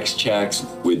me dex checks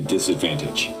with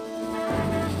disadvantage.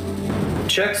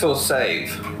 Checks or save?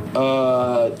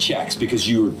 Checks, because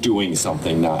you were doing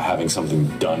something, not having something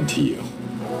done to you.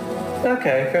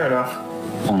 Okay, fair enough.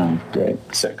 Great.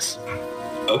 6.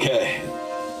 Okay,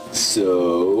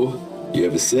 so you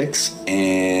have a 6,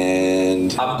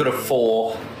 and I've got a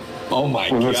 4. oh my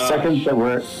Well, the god! second that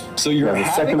we're So you're the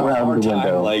having second a we're out hard of the time,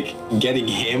 window. like getting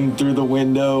him through the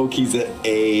window. He's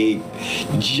a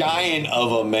giant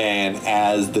of a man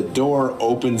as the door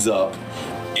opens up,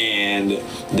 and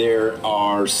there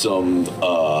are some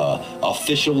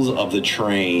officials of the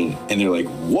train, and they're like,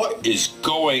 "What is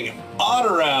going on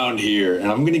around here?"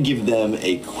 And I'm gonna give them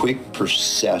a quick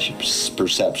perception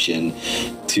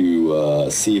to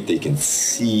see if they can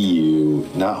see you.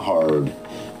 Not hard,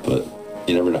 but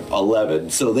you never know. 11.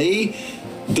 So they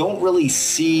don't really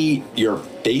see your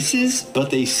faces, but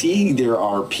they see there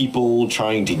are people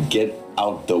trying to get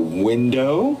out the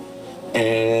window,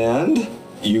 and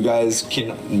you guys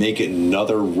can make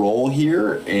another roll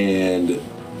here, and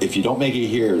if you don't make it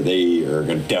here, they are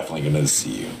definitely going to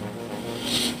see you.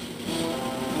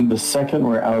 The second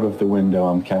we're out of the window,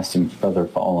 I'm casting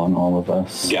Featherfall on all of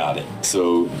us. Got it.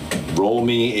 So roll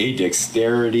me a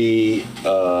dexterity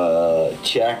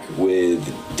check with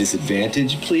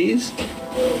disadvantage, please.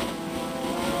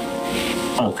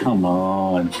 Oh, come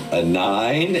on. A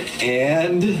 9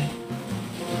 and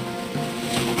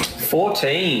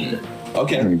 14.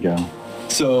 okay. There we go.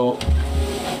 So,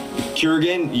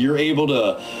 Kurgan, you're able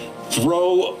to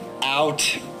throw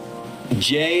out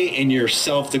Jay and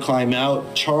yourself to climb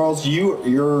out. Charles,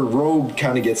 your robe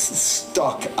kind of gets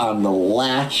stuck on the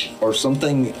latch or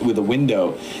something with a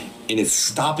window, and it's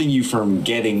stopping you from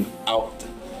getting out.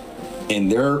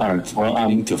 And they're All right, well,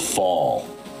 beginning to fall.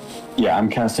 Yeah, I'm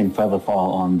casting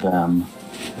Featherfall on them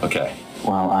Okay.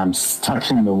 while I'm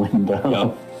stuck in the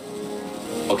window.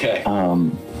 Yep. Okay.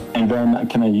 And then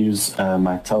can I use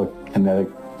my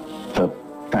telekinetic to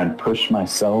kind of push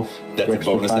myself? That's the a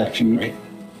extra bonus 5 action, feet? right?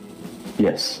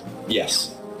 Yes.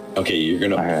 Yes. Okay, you're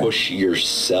gonna All right. push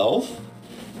yourself.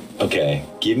 Okay,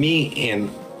 give me an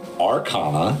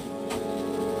Arcana.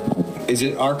 Is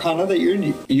it Arcana that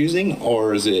you're using,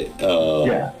 or is it?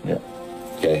 Yeah.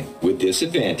 Okay, with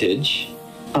disadvantage.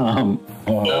 Oh,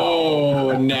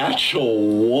 Oh, natural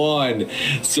 1.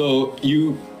 So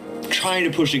you trying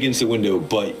to push against the window,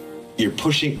 but you're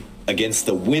pushing against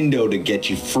the window to get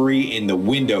you free, and the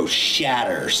window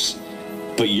shatters,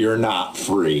 but you're not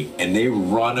free. And they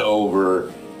run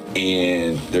over,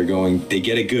 and they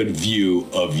get a good view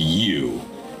of you.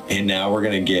 And now we're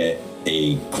gonna get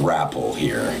a grapple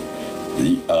here.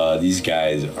 These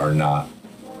guys are not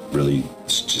really,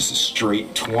 it's just a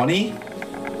straight 20,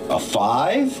 a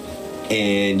 5,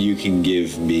 and you can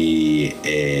give me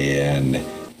an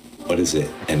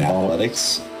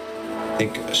athletics? I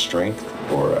think a strength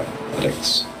or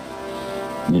athletics.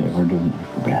 Yeah, we're doing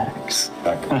acrobatics.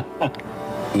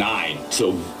 9.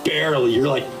 So barely. You're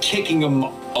like kicking them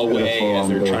away as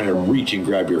they're trying to reach and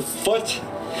grab your foot.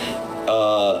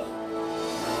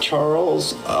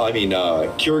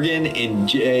 Kurgan and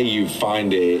Jay, you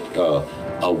find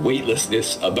a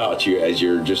weightlessness about you as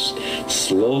you're just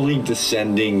slowly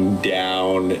descending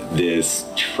down this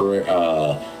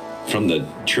from the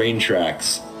train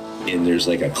tracks, and there's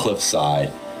like a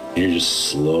cliffside, and you're just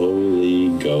slowly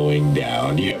going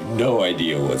down. You have no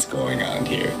idea what's going on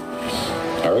here.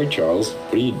 All right, Charles,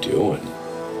 what are you doing?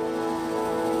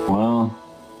 Well,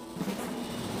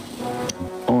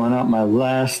 pulling out my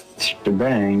last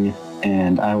shebang,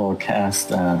 and I will cast.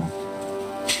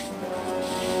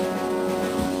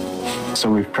 So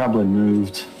we've probably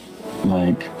moved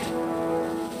like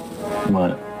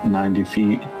 90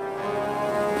 feet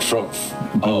From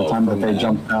by the time that they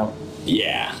jumped out.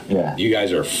 Yeah. Yeah.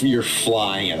 You're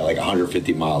flying at like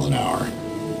 150 miles an hour.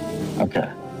 Okay.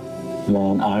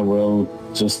 Then I will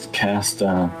just cast.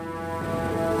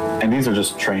 And these are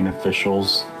just train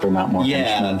officials. They're not more. Yeah,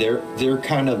 henchmen. they're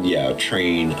kind of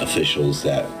train officials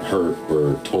that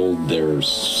were told there's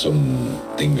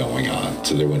something going on,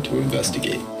 so they went to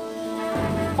investigate.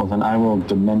 Well, then I will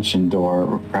dimension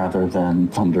door rather than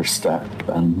thunderstep.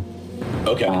 And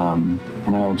Okay.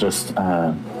 and I'll just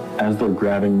as they're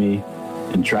grabbing me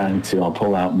and trying to, I'll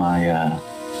pull out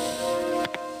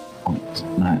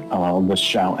I'll just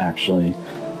shout actually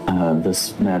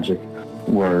this magic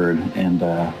word, and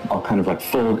I'll kind of like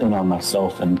fold in on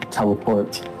myself and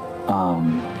teleport,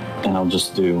 and I'll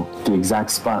just do the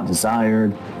exact spot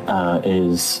desired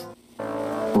is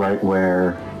right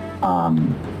where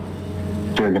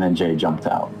Jurgen and Jay jumped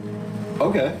out.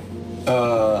 Okay.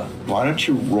 Why don't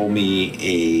you roll me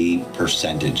a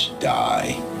percentage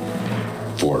die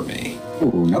for me?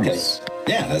 Ooh, Okay. nice.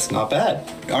 Yeah, that's not bad.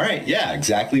 All right. Yeah,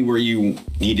 exactly where you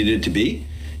needed it to be.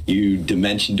 You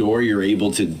dimension door. You're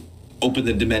able to open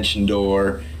the dimension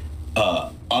door,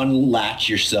 unlatch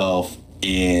yourself,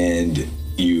 and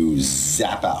you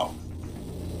zap out.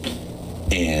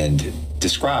 And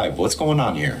describe what's going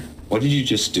on here. What did you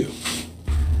just do?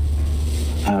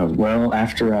 Well,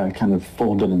 after I kind of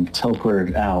folded and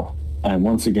teleported out, I'm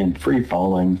once again free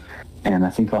falling, and I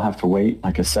think I'll have to wait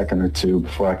like a second or two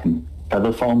before I can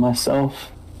feather fall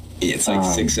myself. It's like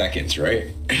 6 seconds, right?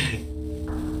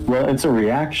 Well, it's a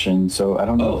reaction, so I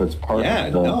don't know if it's part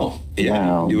of the... You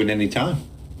can do it anytime.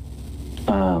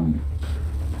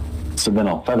 So then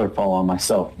I'll feather fall on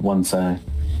myself once I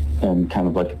kind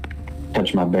of like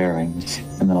catch my bearings,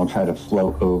 and then I'll try to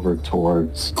float over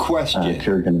towards Question.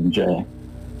 Kurgan and Jay.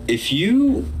 If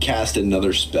you cast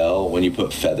another spell when you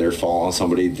put feather fall on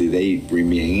somebody, do they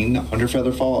remain under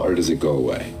feather fall, or does it go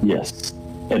away? Yes.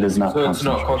 It is not So it's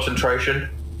not concentration.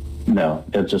 concentration? No,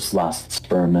 it just lasts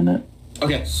for a minute.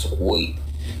 Okay. Sweet.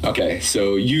 Okay,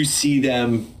 so you see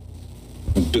them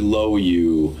below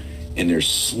you, and they're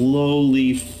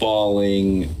slowly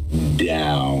falling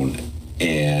down.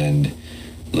 And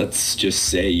let's just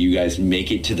say you guys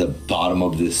make it to the bottom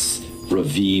of this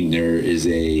ravine. There is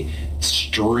a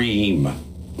stream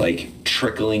like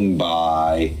trickling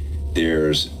by.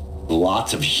 There's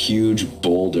lots of huge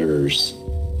boulders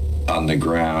on the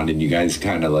ground, and you guys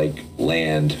kind of like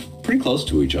land pretty close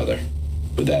to each other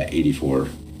with that 84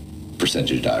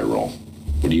 percentage die roll.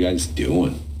 What are you guys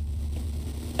doing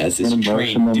as this Gonna motion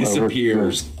train them over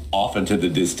disappears off into the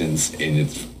distance and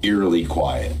it's eerily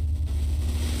quiet?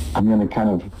 I'm going to kind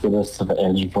of get us to the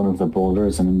edge of one of the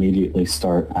boulders and immediately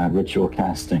start ritual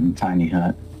casting Tiny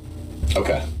Hut.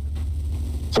 Okay.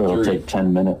 So it'll Sure. take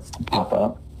 10 minutes to pop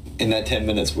up. In that 10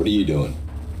 minutes, what are you doing?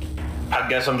 I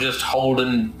guess I'm just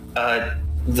holding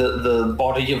the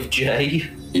body of Jay.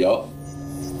 Yup.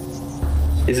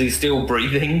 Is he still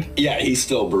breathing? Yeah, he's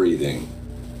still breathing.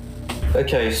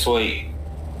 Okay, sweet.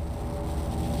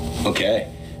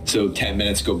 Okay. So 10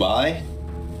 minutes go by.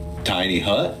 Tiny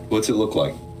hut. What's it look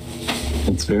like?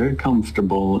 It's very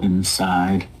comfortable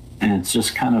inside, and it's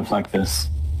just kind of like this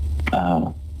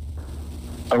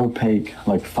opaque,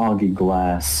 like foggy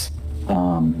glass,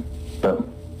 but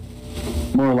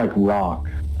more like rock.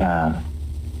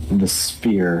 The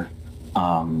sphere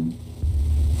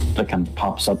that kind of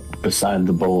pops up beside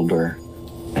the boulder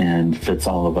and fits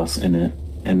all of us in it.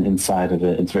 And inside of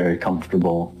it, it's very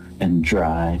comfortable and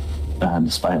dry,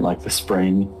 despite like the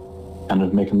spraying kind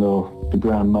of making the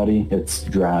ground muddy. It's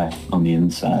dry on the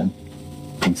inside.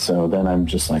 And so then I'm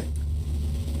just like,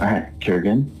 all right,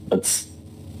 Kurgan, let's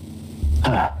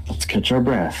catch our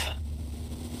breath.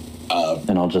 And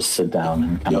and I'll just sit down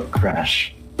and kind of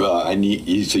crash. I need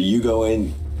you. So you go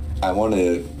in. I want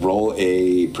to roll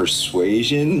a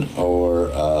persuasion or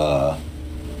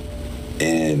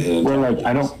and Well, like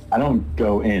I don't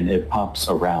go in. It pops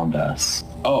around us.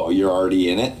 oh, you're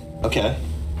already in it. Okay.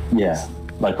 Yeah,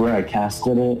 like where I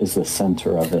casted it is the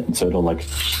center of it, and so it'll like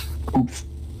poof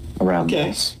around Okay.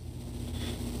 us.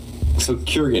 So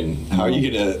Kurgan, how are you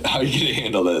gonna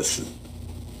handle this?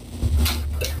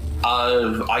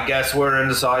 I guess we're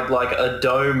inside like a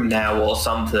dome now or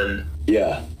something.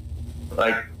 Yeah.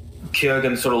 Like,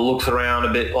 Kurgan sort of looks around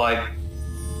a bit like,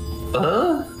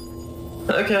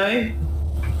 okay.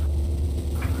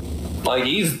 Like,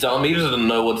 he's dumb, he doesn't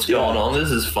know what's going on,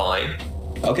 this is fine.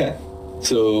 Okay.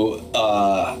 So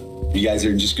you guys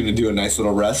are just gonna do a nice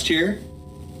little rest here.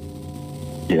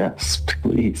 Yes,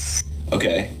 please.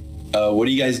 Okay. What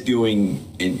are you guys doing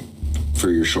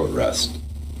for your short rest?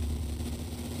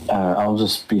 I'll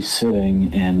just be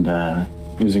sitting and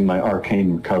using my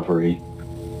arcane recovery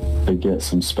to get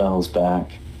some spells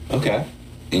back. Okay.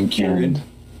 And Kurgan. And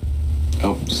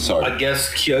Oh, sorry. I guess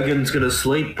Kurgan's gonna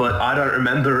sleep, but I don't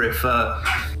remember if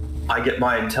I get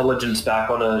my intelligence back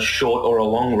on a short or a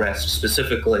long rest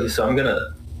specifically, so I'm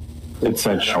gonna... it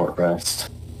said short rest.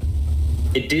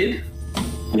 It did?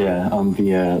 Yeah, on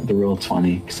the roll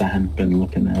 20, because I hadn't been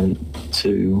looking at it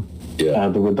too. Yeah.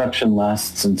 The reduction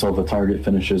lasts until the target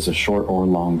finishes a short or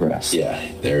long rest.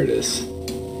 Yeah, there it is.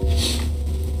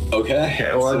 Okay.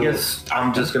 Okay, well, I guess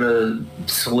I'm just gonna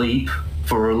sleep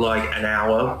for like an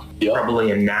hour, Yeah.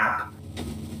 probably a nap.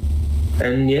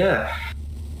 And yeah.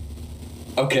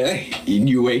 Okay. And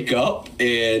you wake up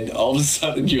and all of a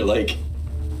sudden you're like,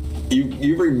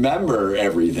 you remember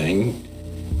everything,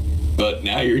 but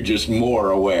now you're just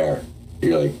more aware.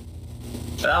 You're like,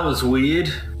 That was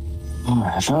weird. Oh,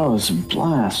 that was a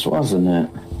blast, wasn't it?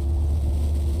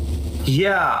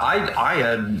 Yeah, I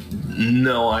had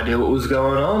no idea what was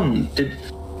going on.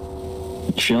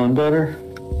 You feeling better?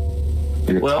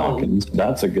 You're Well- talking, so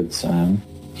that's a good sign.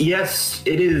 Yes,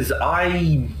 it is.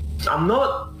 I'm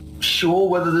not sure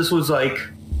whether this was like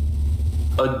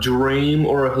a dream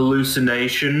or a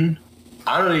hallucination.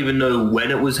 I don't even know when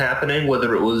it was happening,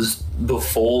 whether it was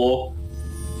before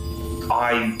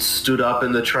I stood up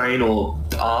in the train or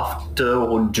after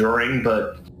or during,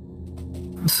 but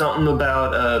something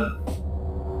about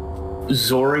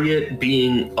Zoriat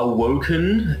being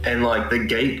awoken and like the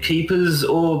gatekeepers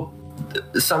or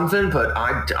something, but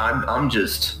I'm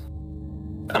just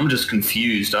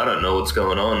confused. I don't know what's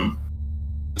going on.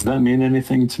 Does that mean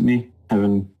anything to me,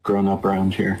 having grown up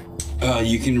around here?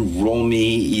 you can roll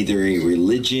me either a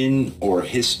religion or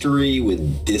history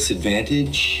with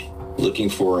disadvantage. Looking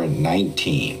for a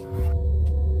 19.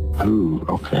 Ooh,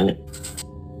 okay.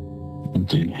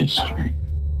 Do history.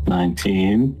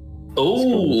 19. Oh,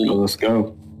 Let's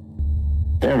go.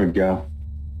 There we go.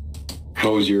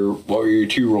 What were your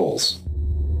two rolls?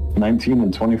 19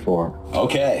 and 24.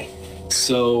 Okay.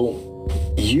 So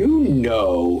you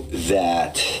know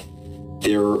that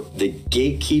the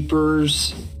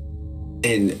gatekeepers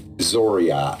in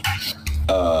Zoriat,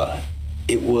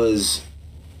 it was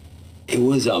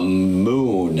a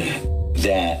moon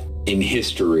that in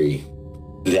history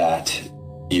that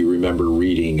you remember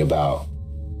reading about,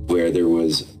 where there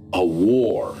was a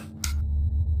war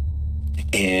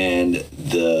and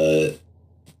the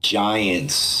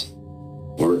giants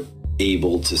were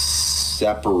able to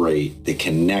separate the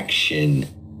connection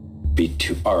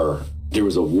between, or there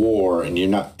was a war and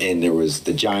there was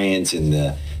the giants and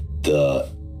the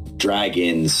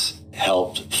dragons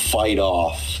helped fight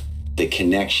off the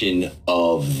connection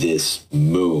of this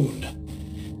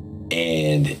moon,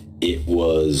 and it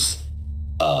was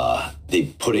they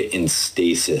put it in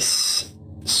stasis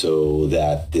so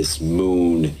that this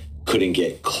moon couldn't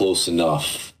get close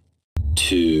enough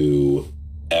to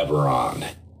Eberron,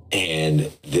 and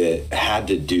that had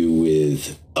to do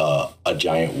with a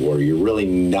giant war. You're really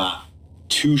not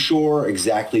too sure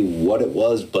exactly what it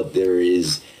was, but there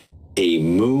is a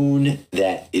moon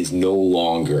that is no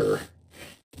longer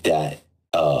that,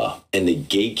 and the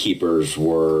gatekeepers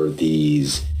were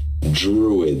these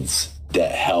druids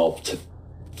that helped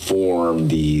form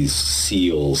these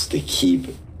seals to keep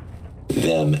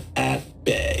them at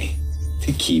bay,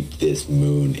 to keep this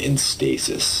moon in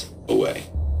stasis away.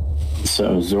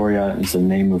 So Zoriat is the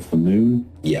name of the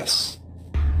moon? Yes.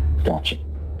 Gotcha.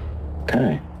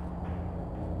 Okay.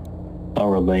 I'll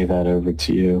relay that over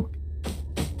to you.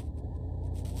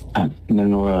 And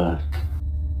then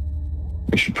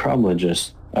we should probably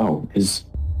just... Oh, is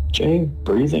Jay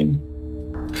breathing?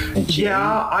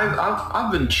 yeah,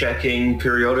 I've been checking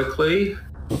periodically.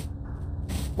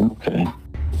 Okay.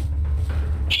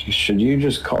 should you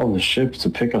just call the ship to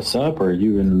pick us up, or are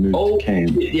you in the mood Oh, to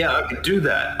came? yeah, I could do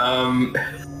that.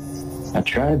 I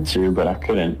tried to, but I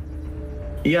couldn't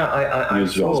Yeah, I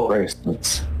use y'all's saw.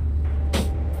 bracelets.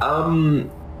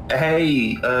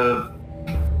 Hey,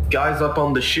 guys up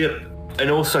on the ship,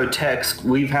 and also Tex,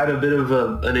 we've had a bit of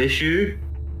an issue.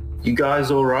 You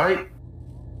guys all right?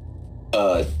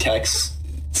 Tex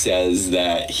says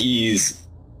that he's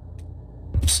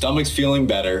stomach's feeling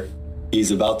better.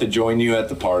 He's about to join you at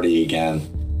the party again.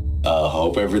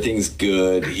 Hope everything's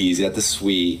good. He's at the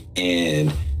suite,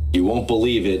 and you won't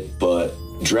believe it, but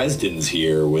Dresden's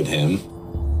here with him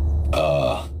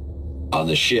on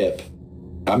the ship.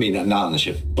 I mean, not on the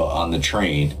ship, but on the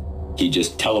train. He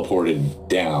just teleported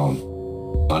down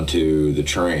onto the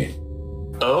train.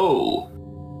 Oh,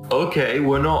 okay.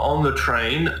 We're not on the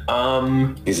train.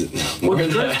 Where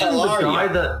the hell are you?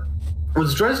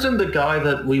 Was Dresden the guy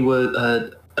that we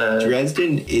were?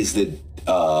 Dresden is the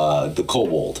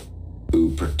kobold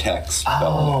who protects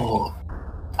Bellamy.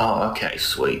 Oh, okay,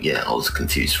 sweet. Yeah, I was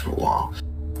confused for a while.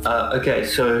 Okay,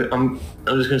 so I'm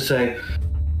just gonna say,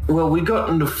 well, we got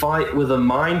into a fight with a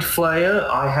mind flayer.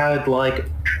 I had like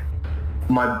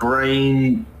my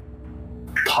brain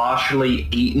partially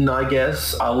eaten, I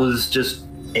guess. I was just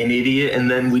an idiot,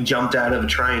 and then we jumped out of a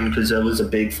train because there was a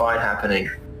big fight happening.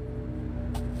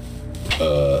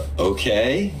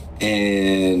 Okay.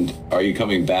 And are you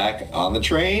coming back on the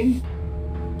train?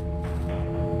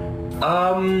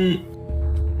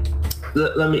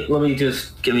 Let me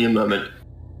just give me a moment.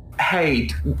 Hey,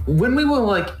 when we were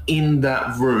like in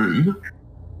that room,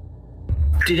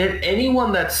 did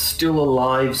anyone that's still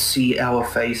alive see our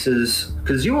faces?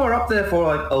 Because you were up there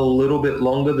for like a little bit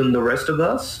longer than the rest of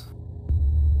us.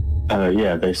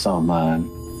 Yeah, they saw mine.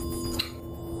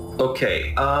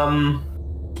 Okay,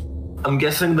 I'm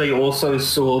guessing they also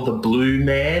saw the blue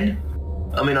man.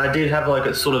 I mean, I did have like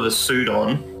a sort of a suit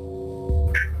on,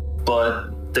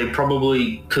 but they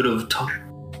probably could have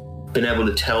been able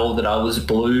to tell that I was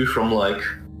blue from like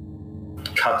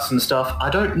cuts and stuff. I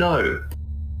don't know.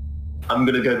 I'm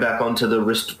gonna go back onto the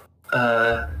wrist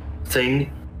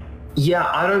thing. Yeah,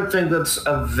 I don't think that's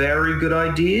a very good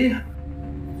idea.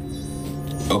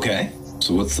 Okay.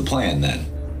 So what's the plan then?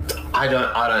 I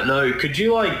don't know. Could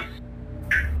you like,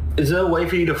 is there a way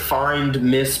for you to find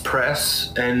Miss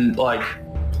Press and like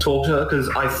talk to her? Because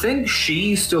I think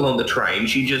she's still on the train.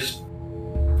 She just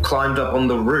climbed up on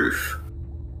the roof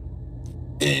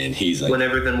And he's like, when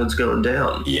everything was going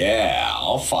down. yeah,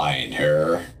 I'll find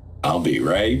her. I'll be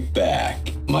right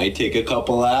back. Might take a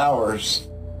couple hours.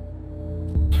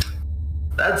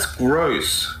 That's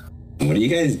gross. What are you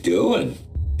guys doing?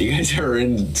 You guys are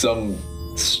in some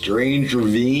strange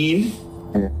ravine?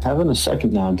 Having a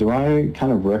second now, do I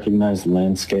kind of recognize the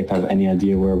landscape? Have any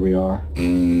idea where we are?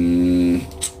 You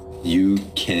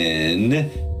can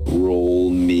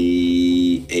roll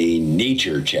me a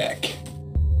nature check.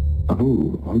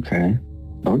 Oh, okay.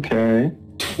 Okay.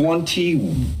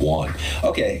 21.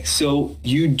 Okay, so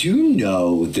you do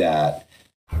know that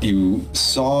you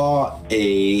saw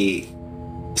a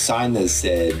sign that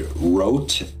said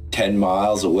Rote 10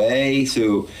 miles away.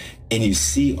 So, and you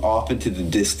see off into the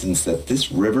distance that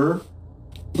this river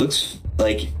looks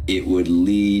like it would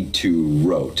lead to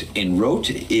Rote. And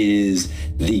Rote is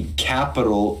the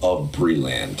capital of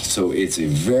Breland. So it's a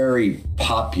very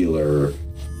popular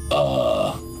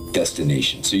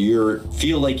destination. So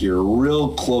feel like you're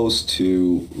real close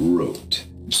to Rote.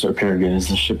 So, Kerrigan, is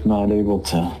the ship not able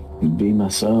to beam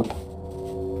us up?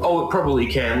 Oh, it probably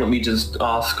can. Let me just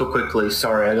ask quickly.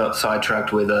 Sorry, I got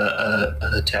sidetracked with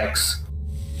a text.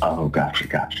 Oh,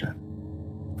 gotcha.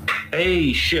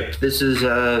 Hey, ship. This is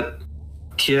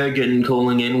Kiergan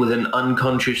calling in with an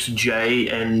unconscious Jay,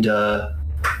 and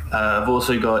I've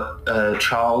also got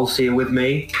Charles here with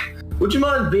me. Would you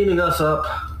mind beaming us up?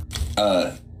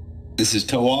 This is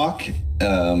Towak.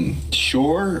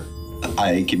 Sure,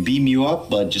 I can beam you up,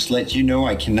 but just let you know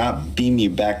I cannot beam you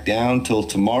back down till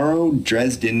tomorrow.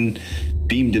 Dresden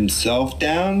beamed himself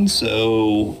down,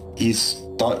 so he's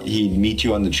thought he'd meet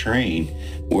you on the train.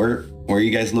 Where are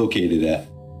you guys located at?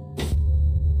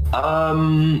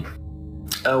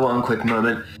 One quick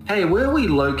moment. Hey, where are we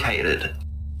located?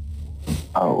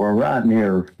 Oh, we're right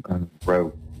near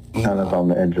Rote, kind of on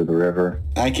the edge of the river.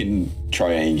 I can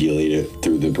triangulate it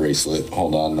through the bracelet.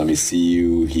 Hold on, let me see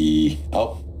you.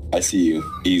 I see you.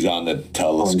 He's on the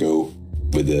telescope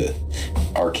with the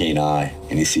arcane eye,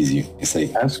 and he sees you. It's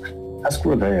like, Ask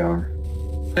where they are.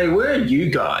 Hey, where are you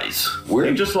guys?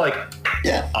 We're just like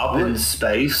up in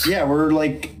space. Yeah, we're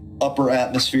like upper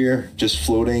atmosphere, just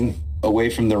floating away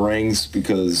from the rings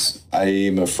because I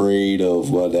am afraid of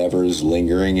whatever's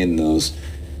lingering in those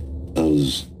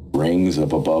rings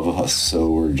up above us,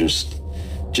 so we're just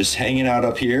hanging out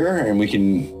up here, and we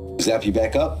can zap you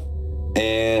back up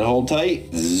and hold tight.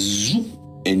 Zoop,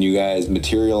 and you guys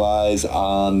materialize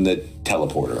on the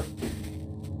teleporter.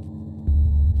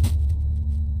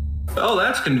 Oh,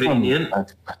 that's convenient.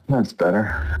 That's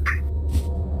better.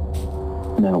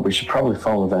 Now, we should probably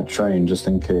follow that train just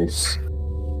in case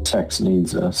Tex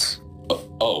needs us.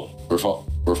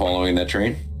 We're following that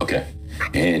train? Okay.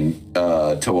 And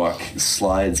Tawak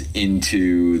slides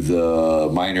into the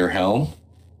minor helm,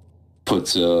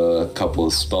 puts a couple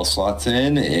of spell slots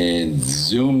in, and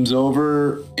zooms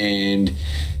over and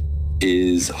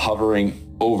is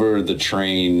hovering over the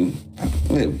train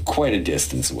quite a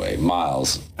distance away,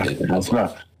 miles. I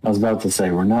was about to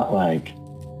say, we're not like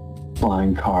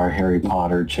flying car Harry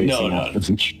Potter chasing after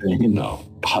the train. No,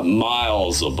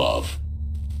 miles above.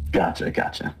 Gotcha.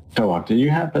 Towak, did you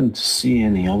happen to see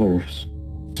any other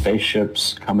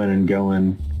spaceships coming and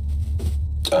going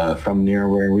from near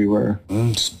where we were?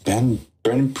 It's been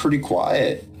pretty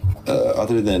quiet,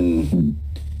 other than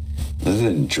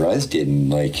Dresden,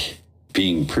 like,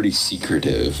 being pretty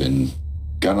secretive and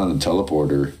got on the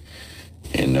teleporter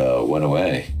and went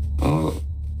away.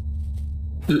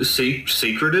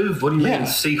 Secretive? What do you mean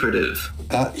secretive?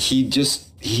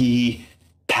 He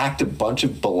packed a bunch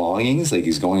of belongings, like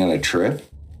he's going on a trip,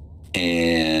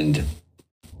 and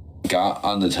got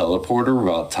on the teleporter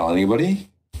without telling anybody,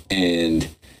 and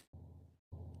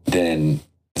then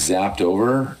zapped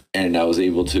over, and I was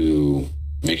able to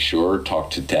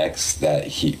talk to Tex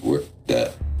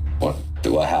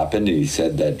what happened, and he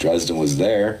said that Dresden was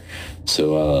there,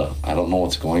 so I don't know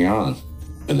what's going on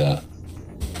with that.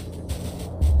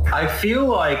 I feel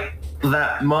like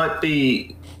that might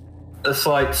be a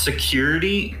slight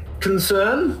security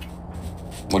concern.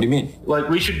 What do you mean? Like,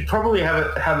 we should probably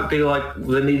have it be like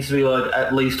there needs to be like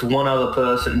at least one other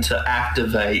person to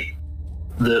activate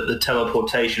the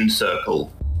teleportation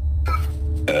circle.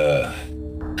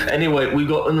 Anyway, we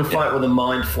got in a fight with a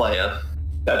mind flayer.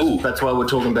 That's why we're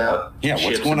talking about. Yeah,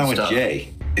 what's going on with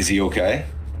Jay? Is he okay?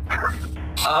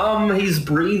 He's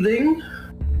breathing.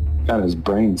 Got his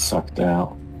brain sucked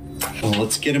out. Well,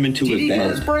 let's get him into Did his he bed. get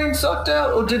his brain sucked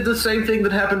out, or did the same thing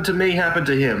that happened to me happen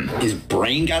to him? His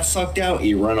brain got sucked out?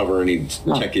 He run over and he's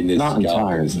checking his scalp.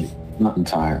 Not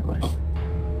entirely.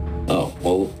 Oh,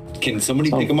 well, can somebody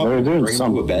pick him up and bring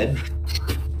him to a bed?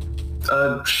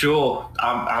 Sure.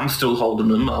 I'm still holding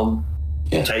him. I'll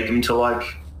take him to, like...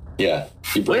 Yeah.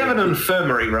 We have an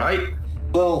infirmary, right?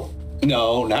 Well,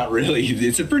 no, not really.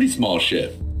 It's a pretty small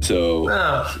ship, so...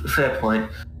 Oh, fair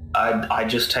point. I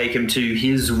just take him to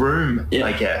his room,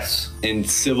 I guess. And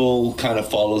Sybil kind of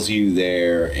follows you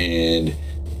there and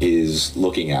is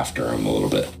looking after him a little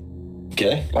bit.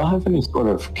 Okay? Do I have any sort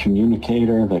of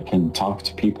communicator that can talk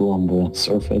to people on the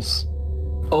surface?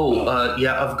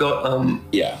 Yeah, I've got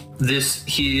this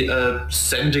here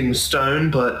sending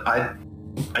stone, but I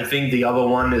think the other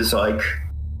one is like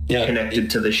connected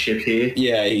to the ship here.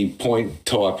 Yeah,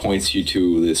 Toa points you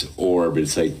to this orb.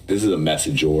 It's like, this is a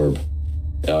message orb.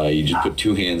 You just put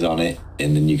two hands on it,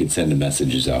 and then you can send the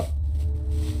messages out.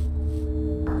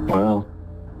 Well,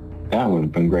 that would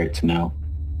have been great to know.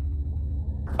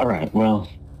 All right, well,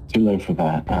 too late for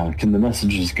that. Can the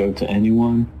messages go to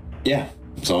anyone? Yeah,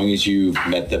 as long as you've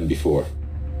met them before.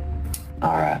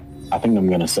 All right. I think I'm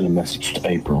going to send a message to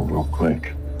April real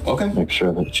quick. Okay. Make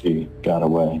sure that she got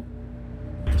away.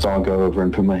 So I'll go over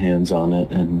and put my hands on it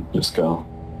and just go,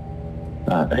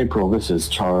 April, this is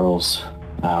Charles.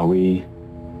 We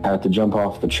had to jump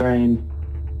off the train.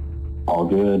 All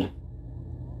good.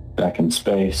 Back in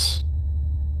space.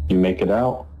 You make it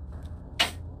out?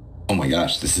 Oh my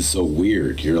gosh, this is so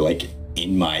weird. You're like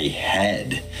in my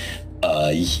head.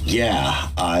 Yeah,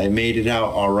 I made it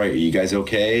out all right. Are you guys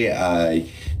okay?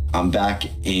 I'm back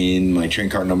in my train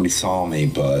car. Nobody saw me,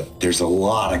 but there's a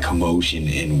lot of commotion,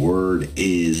 and word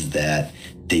is that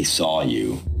they saw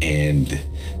you, and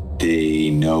they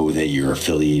know that you're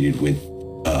affiliated with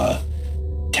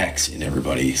Tex and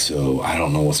everybody, so I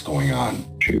don't know what's going on.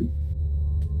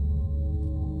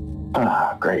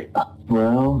 Great.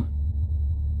 Well,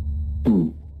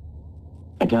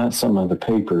 I got some of the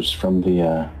papers from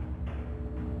the,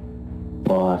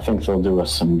 I think they'll do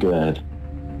us some good.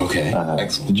 Okay,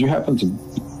 excellent. Did you happen to,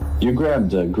 you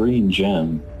grabbed a green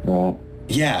gem, right?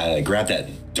 Yeah, I grabbed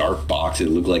that dark box. It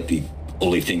looked like the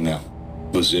only thing that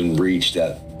was in reach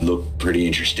that looked pretty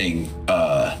interesting.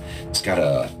 It's got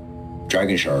a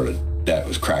dragon shard that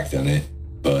was cracked on it,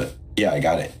 but yeah, I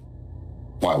got it.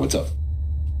 Why, what's up?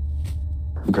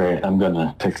 Great, I'm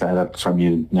gonna pick that up from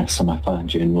you next time I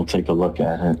find you, and we'll take a look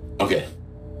at it. Okay,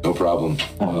 no problem.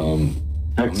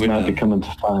 Tex might be coming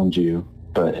to find you.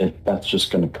 But if that's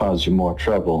just going to cause you more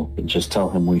trouble, then just tell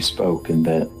him we spoke and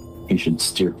that he should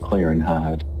steer clear and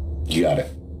hide. You got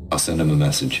it. I'll send him a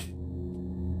message.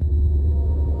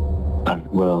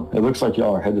 Well, it looks like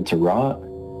y'all are headed to Rot.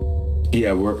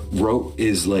 Yeah, Rote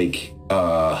is like,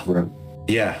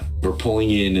 yeah, we're pulling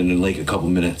in like a couple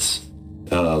minutes.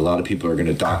 A lot of people are going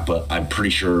to dock, but I'm pretty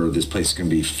sure this place is going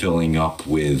to be filling up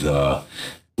with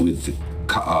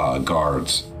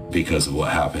guards because of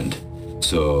what happened.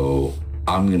 So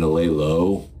I'm going to lay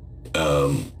low.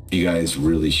 You guys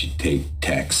really should take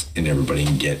Tex and everybody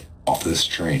and get off this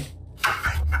train.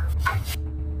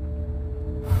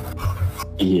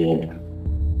 Yeah.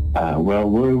 Well,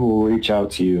 we will reach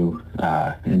out to you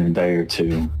in a day or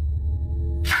two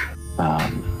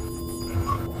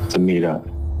to meet up.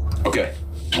 Okay,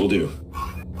 we'll do.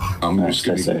 I'm just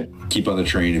going to keep on the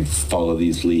train and follow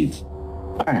these leads.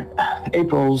 All right.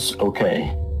 April's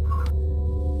okay.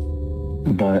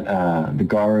 But the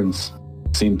guards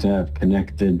seem to have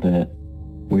connected that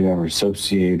we are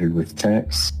associated with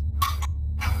Tex.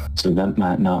 So that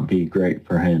might not be great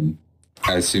for him.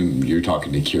 I assume you're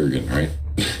talking to Kiergan, right?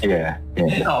 Yeah.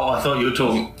 Oh, I thought you were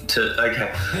talking to...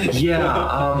 Okay.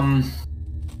 Yeah,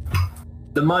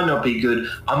 that might not be good.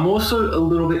 I'm also a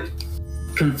little bit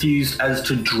confused as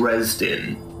to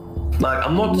Dresden. Like,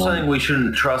 I'm not saying we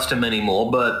shouldn't trust him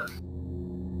anymore, but...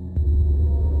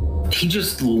 he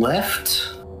just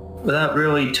left without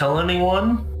really telling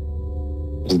anyone?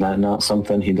 Is that not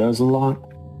something he does a lot?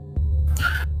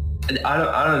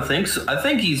 I don't think so. I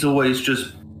think he's always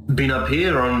just been up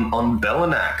here on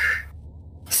Belanac.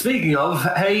 Speaking of,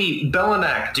 hey,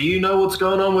 Belanac, do you know what's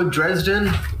going on with Dresden?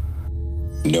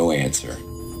 No answer.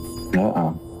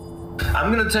 Uh-uh.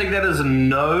 I'm going to take that as a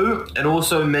no, and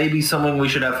also maybe something we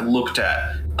should have looked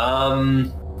at.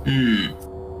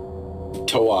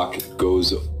 Towak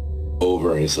goes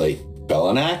over and he's like,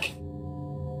 Belanac?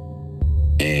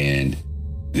 And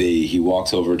he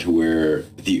walks over to where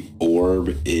the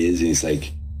orb is, and he's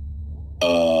like,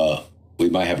 we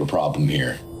might have a problem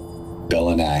here.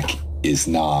 Belanac is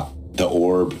not, the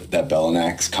orb that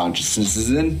Belanac's consciousness is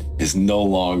in is no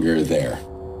longer there.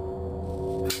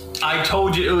 I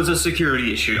told you it was a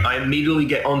security issue. I immediately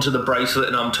get onto the bracelet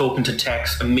and I'm talking to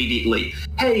Tex immediately.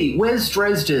 Hey, where's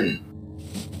Dresden?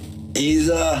 He's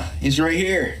right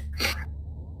here.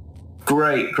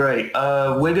 Great.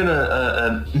 We're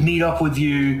gonna meet up with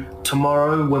you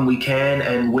tomorrow when we can,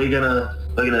 and we're gonna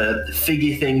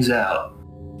figure things out.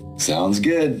 Sounds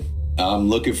good. I'm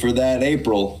looking for that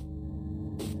April.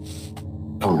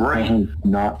 Great.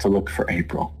 Not to look for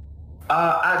April.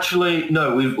 Actually,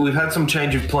 no. We've had some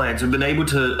change of plans. We've been able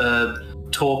to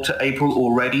talk to April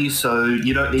already, so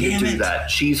you don't need to do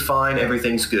that. She's fine.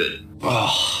 Everything's good.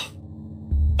 Oh.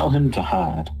 Tell him to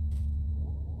hide.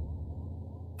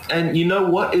 And you know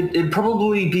what? It'd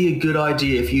probably be a good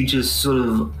idea if you just sort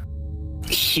of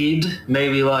hid.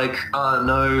 Maybe like, I don't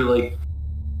know, like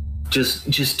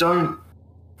just don't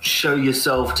show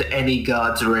yourself to any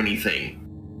guards or anything.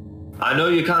 I know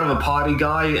you're kind of a party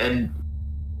guy, and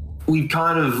we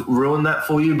kind of ruined that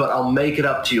for you, but I'll make it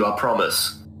up to you, I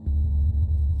promise.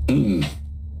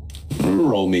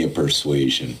 Roll me a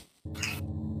persuasion.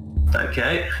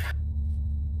 Okay.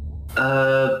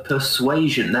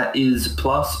 Persuasion, that is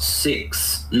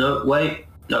 +6. No, wait.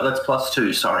 No, that's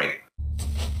 +2, sorry.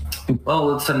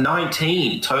 Well, it's a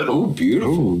 19 total. Oh,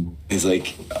 beautiful. Ooh. He's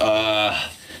like,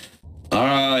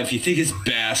 if you think it's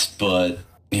best, but,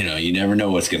 you never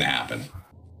know what's going to happen.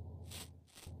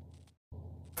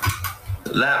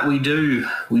 That we do.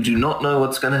 We do not know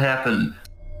what's going to happen.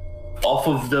 Off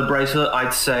of the bracelet,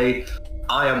 I'd say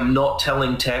I am not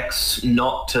telling Tex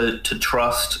not to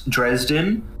trust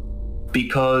Dresden,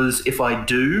 because if I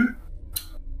do,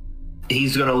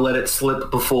 he's going to let it slip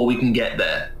before we can get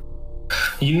there.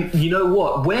 You know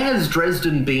what? Where has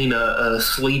Dresden been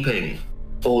sleeping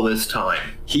all this time?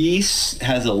 He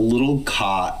has a little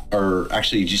cot, or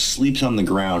actually just sleeps on the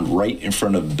ground right in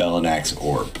front of Belanac's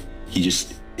orb. He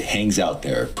just hangs out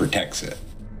there, protects it.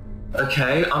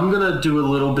 Okay, I'm going to do a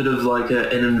little bit of like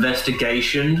an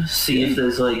investigation, see if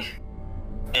there's like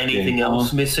anything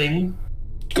else missing.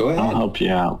 Go ahead. I'll help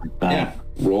you out with that. Yeah.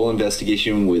 Roll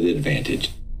investigation with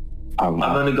advantage. I've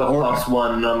only got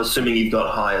 +1, and I'm assuming you've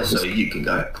got higher, so you can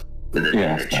go with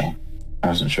advantage. Yeah, I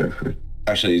wasn't sure if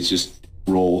Actually, it's just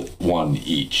roll 1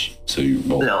 each. So you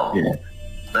roll. No. Yeah.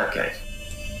 Okay.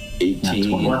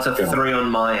 18. Well, that's a 3 on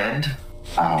my end.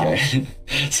 Okay.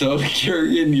 So,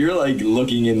 Kiergan, you're like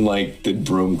looking in like the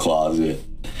broom closet.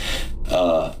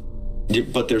 But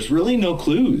there's really no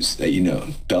clues that you know.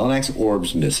 Belanac's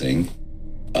orb's missing.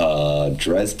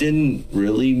 Dresden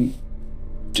really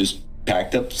just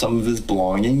packed up some of his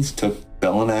belongings, took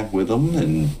Belinak with him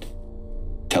and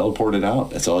teleported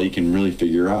out. That's all you can really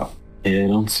figure out. Yeah, I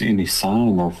don't see any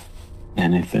sign of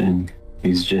anything.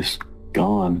 He's just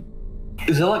gone.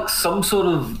 Is there like some sort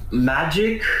of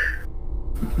magic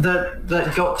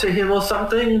that got to him or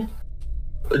something?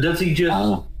 Or does he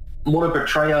just want to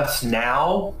betray us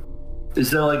now? Is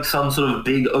there like some sort of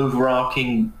big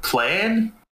overarching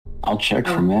plan? I'll check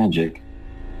for magic.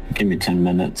 Give me 10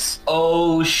 minutes.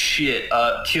 Oh shit.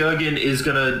 Kjorgen is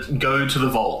gonna go to the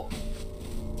vault.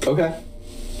 Okay.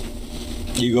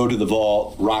 You go to the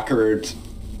vault. Rockert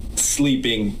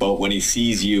sleeping, but when he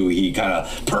sees you, he kind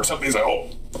of perks up. He's like, "Oh,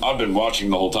 I've been watching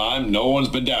the whole time. No one's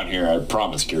been down here. I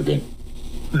promise, Kjorgen."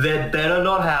 They better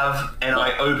not have. And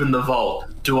I open the vault.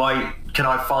 Can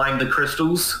I find the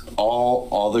crystals?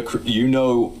 All the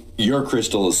your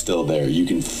crystal is still there. You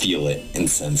can feel it and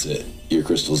sense it. Your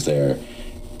crystal's there,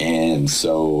 and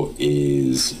so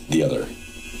is the other.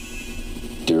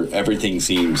 Everything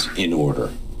seems in order.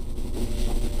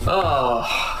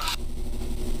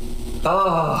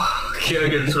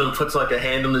 Kjorgen sort of puts like a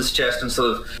hand on his chest and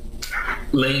sort of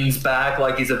leans back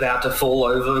like he's about to fall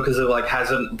over because it like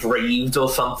hasn't breathed or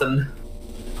something.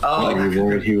 What were you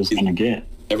worried he was gonna get?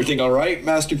 Everything all right,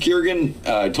 Master Kjorgen?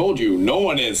 I told you, no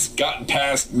one has gotten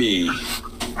past me.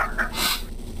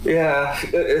 Yeah,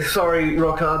 sorry,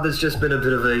 Rockhard. There's just been a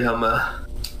bit of a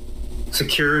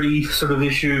security sort of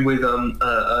issue with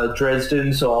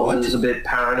Dresden, so I was a bit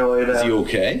paranoid. Is he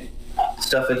okay?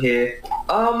 Stuff in here.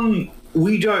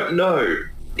 We don't know.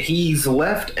 He's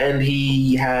left and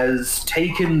he has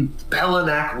taken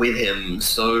Belinak with him,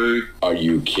 so... Are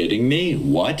you kidding me?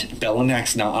 What?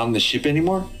 Belinak's not on the ship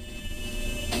anymore?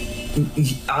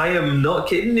 I am not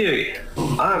kidding you.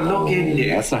 I am not kidding you.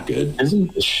 That's not good.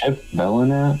 Isn't the ship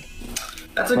Belinak?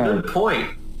 That's a good point.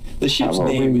 The ship's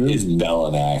name is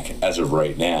Belinak as of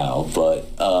right now,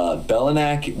 but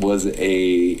Belinak was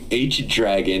a ancient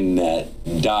dragon that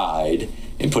died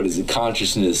and put his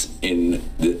consciousness in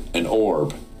an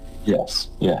orb. Yes,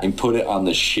 yeah. And put it on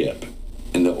the ship.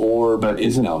 And the orb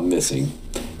is now missing.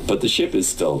 But the ship is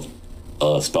still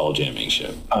a spell jamming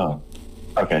ship. Oh.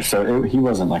 Okay, so he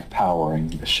wasn't like powering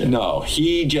the ship. No,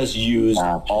 he just used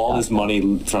all his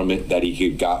money from it that he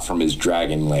got from his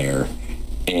dragon lair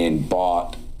and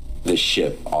bought the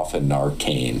ship off of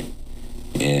Narcane.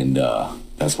 And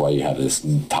that's why you have this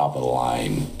top of the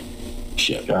line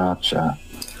ship. Gotcha.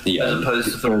 Yeah. As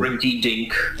opposed to the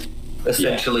rinky-dink,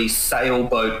 essentially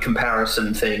sailboat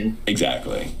comparison thing.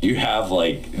 Exactly. You have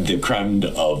like the creme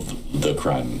of the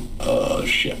creme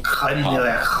ship. I'm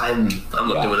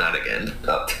not doing that again.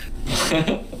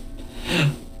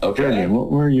 Okay. What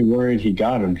were you worried he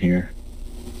got him here?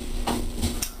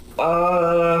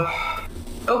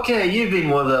 Okay, you've been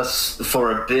with us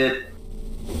for a bit.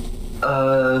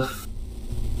 I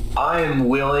am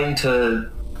willing to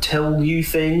tell you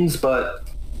things, but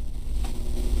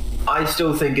I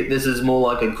still think this is more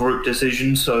like a group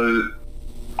decision, so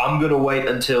I'm going to wait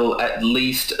until at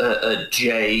least a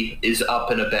J is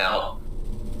up and about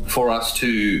for us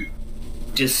to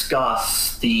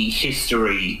discuss the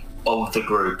history of the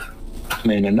group. I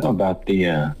mean, I know about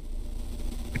the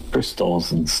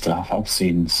crystals and stuff. I've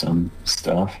seen some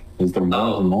stuff. Is there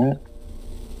more than that?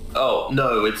 Oh,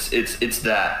 no, it's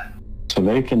that. So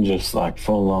they can just like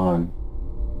full on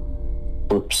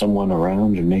whip someone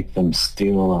around and make them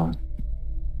steal a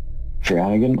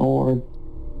dragon orb?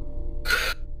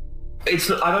 I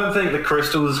don't think the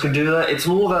crystals can do that. It's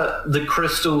more that the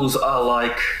crystals are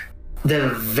like, they're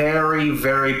very,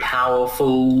 very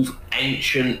powerful,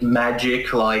 ancient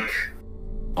magic, like,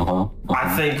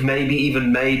 I think maybe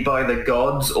even made by the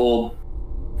gods or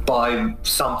by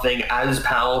something as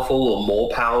powerful or more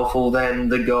powerful than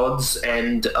the gods.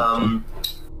 And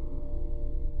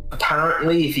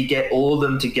apparently if you get all of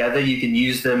them together, you can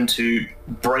use them to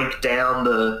break down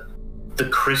the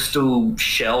crystal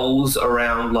shells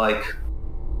around like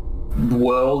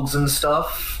worlds and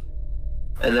stuff,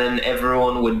 and then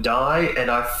everyone would die, and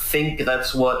I think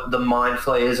that's what the Mind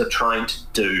Flayers are trying to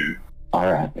do.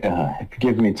 Alright, if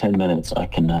you give me 10 minutes, I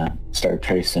can start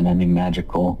tracing any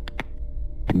magical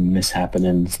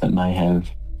mishappenings that might have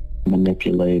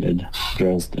manipulated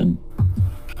Dresden.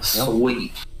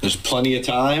 Sweet. There's plenty of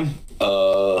time.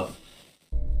 What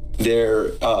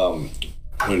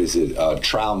is it?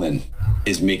 Trauman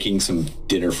is making some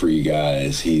dinner for you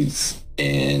guys. He's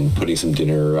putting some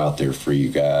dinner out there for you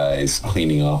guys,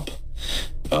 cleaning up,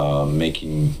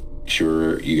 making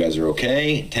sure you guys are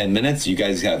okay. 10 minutes. You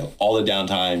guys have all the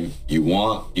downtime you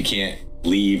want. You can't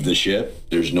leave the ship.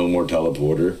 There's no more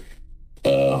teleporter.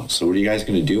 So what are you guys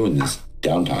going to do in this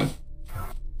downtime?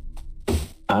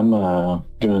 I'm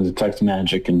doing detect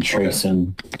magic and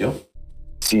tracing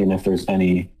seeing if there's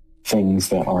any things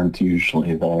that aren't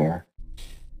usually there.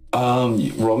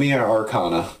 Roll me an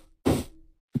Arcana.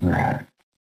 Right.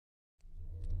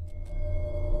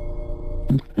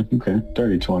 Okay,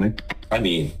 30-20. I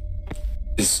mean,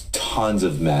 there's tons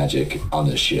of magic on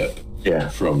the ship. Yeah.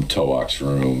 From Towok's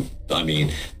room. I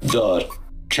mean, the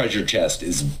treasure chest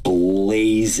is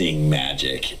blazing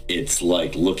magic. It's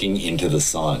like looking into the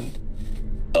sun.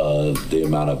 The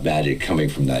amount of magic coming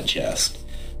from that chest.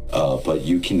 But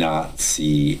you cannot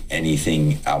see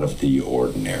anything out of the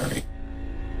ordinary.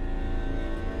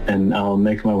 And I'll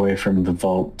make my way from the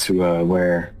vault to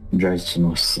where Dresden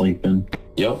was sleeping.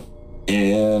 Yep.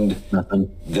 And Nothing.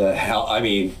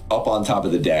 Up on top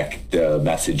of the deck, the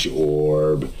message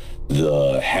orb,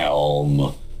 the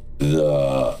helm,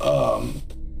 the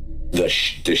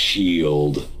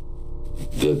shield,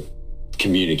 the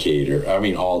communicator. I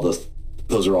mean,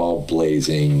 those are all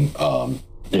blazing,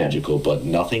 magical, but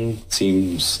nothing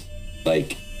seems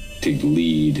like to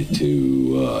lead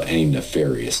to any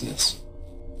nefariousness.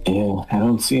 Yeah, I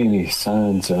don't see any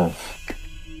signs of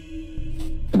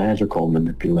magical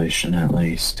manipulation, at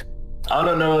least. I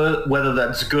don't know whether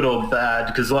that's good or bad,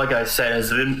 because like I said,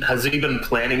 has he been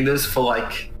planning this for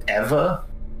like ever?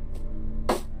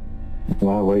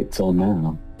 Why wait till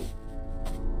now?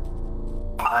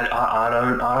 I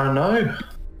don't know.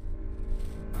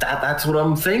 That's what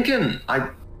I'm thinking.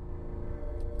 I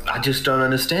just don't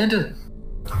understand it.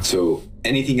 So,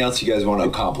 anything else you guys want to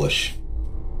accomplish?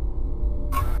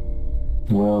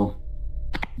 Well,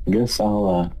 I guess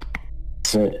I'll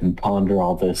sit and ponder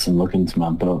all this and look into my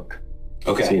book.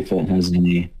 Okay. See if it has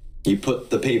any... You put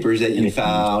the papers that you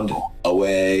found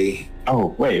away.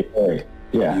 Oh, wait.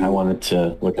 Yeah, I wanted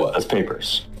to look at those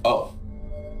papers. Oh.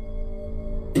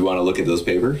 You want to look at those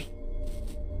papers?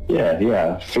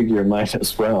 Yeah, figure might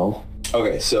as well.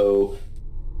 Okay, so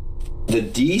the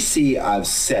DC I'm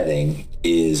setting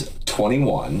is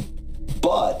 21,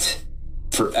 but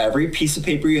for every piece of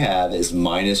paper you have is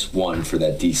 -1 for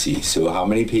that DC. So how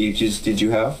many pages did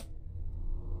you have?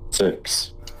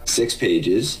 6. 6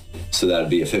 pages, so that'd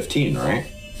be a 15, right?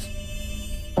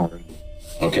 All right.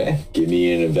 Okay, give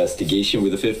me an investigation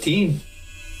with a 15.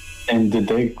 And did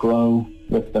they glow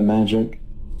with the magic?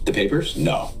 The papers?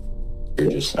 No. They're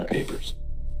just Okay. papers.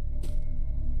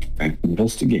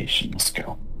 Investigation, let's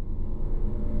go.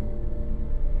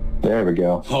 There we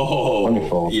go. Oh,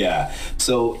 Wonderful. Yeah.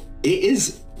 So it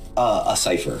is a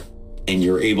cipher, and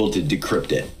you're able to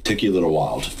decrypt it. Took you a little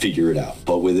while to figure it out,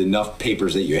 but with enough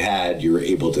papers that you had, you were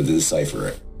able to decipher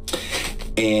it.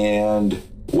 And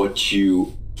what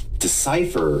you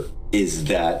decipher is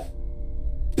that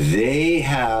they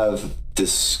have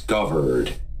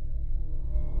discovered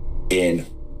an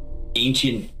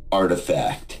ancient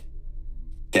artifact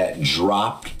that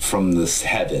dropped from the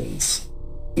heavens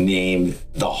named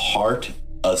the Heart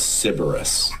of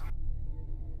Sybaris,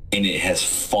 and it has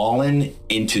fallen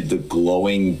into the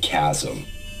glowing chasm,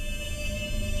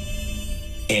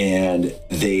 and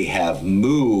they have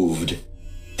moved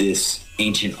this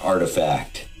ancient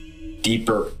artifact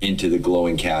deeper into the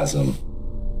glowing chasm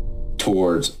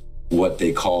towards what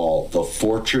they call the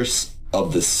Fortress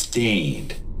of the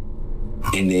Stained,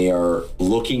 and they are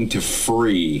looking to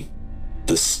free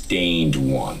the Stained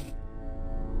One.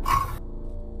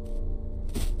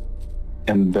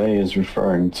 And they is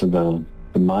referring to the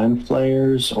mind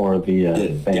flayers or the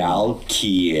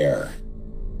Dalkier.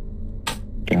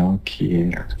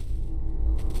 Dalkier.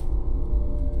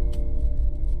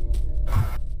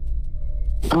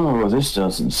 Oh, this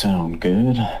doesn't sound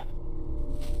good.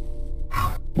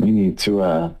 We need to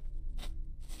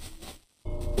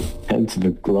head to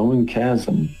the glowing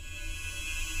chasm.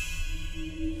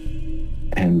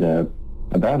 And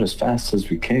about as fast as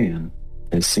we can,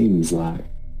 it seems like.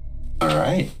 All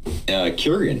right.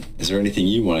 Kurgan, is there anything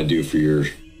you want to do for your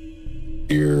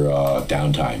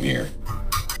downtime here?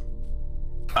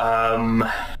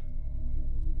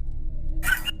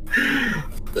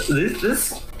 This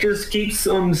just keeps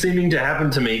on seeming to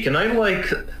happen to me. Can I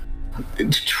like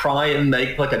try and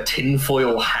make like a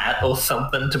tinfoil hat or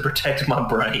something to protect my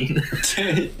brain?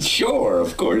 Sure,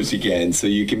 of course you can. So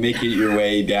you can make it your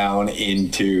way down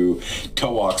into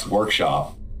Towok's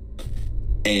workshop.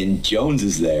 And Jones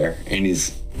is there, and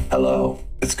he's... Hello.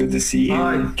 It's good to see you,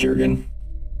 Hi. Kurgan.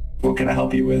 What can I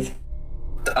help you with?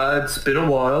 It's been a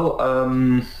while.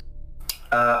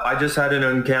 I just had an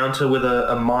encounter with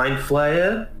a mind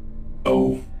flayer,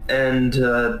 Oh, and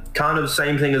kind of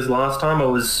same thing as last time.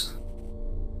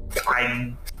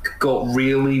 I got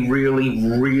really, really,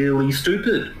 really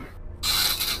stupid.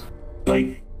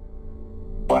 like,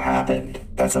 what happened?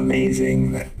 That's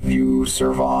amazing that you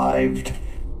survived.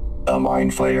 a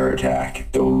mind flayer attack.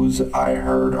 Those, I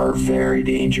heard, are very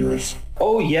dangerous.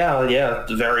 Oh yeah,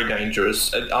 very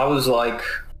dangerous. I was like,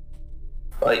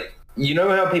 you know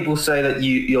how people say that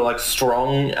you're like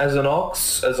strong as an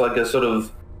ox, as like a sort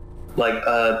of like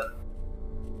a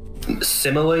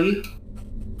simile.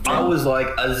 I was like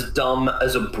as dumb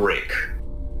as a brick.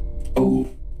 Oh,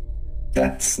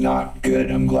 that's not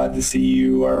good. I'm glad to see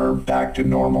you are back to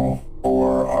normal.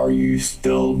 Or are you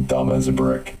still dumb as a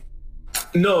brick?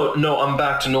 No, I'm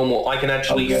back to normal. I can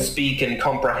actually Okay. speak and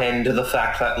comprehend the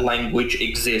fact that language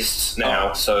exists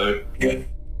now. So Good.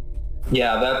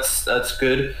 yeah, that's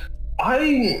good.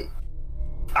 I'm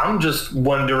just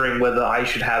wondering whether I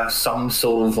should have some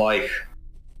sort of like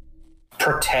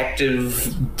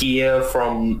protective gear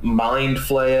from mind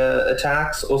flayer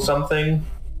attacks or something.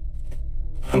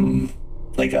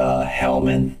 Like a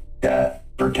helmet that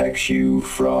protects you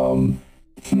from...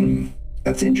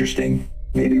 that's interesting.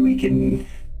 Maybe we can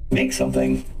make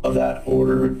something of that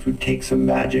order. It would take some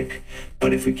magic.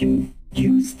 But if we can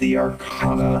use the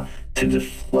Arcana to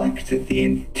deflect the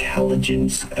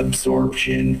intelligence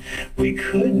absorption, we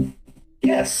could...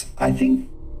 Yes, I think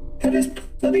that is...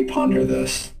 Let me ponder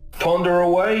this. Ponder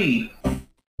away.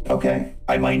 Okay.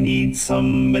 I might need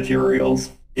some materials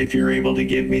if you're able to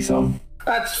give me some.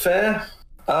 That's fair.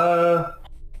 I've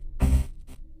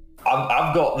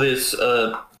got this.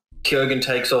 Kurgan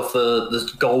takes off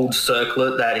this gold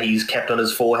circlet that he's kept on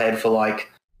his forehead for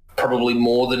like probably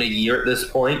more than a year at this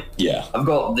point. Yeah. I've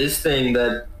got this thing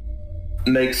that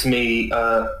makes me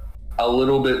a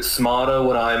little bit smarter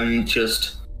when I'm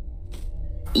just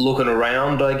looking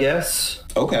around, I guess.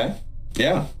 Okay.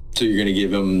 Yeah. So you're gonna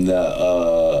give him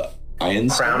the iron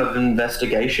Crown of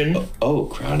investigation. Oh,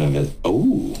 crown of it.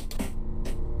 Oh.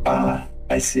 Ah,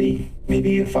 I see.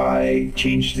 Maybe if I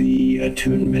change the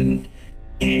attunement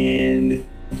and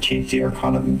change the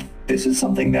Arcana, this is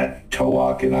something that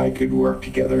Towak and I could work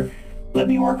together. Let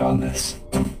me work on this.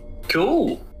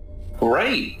 Cool.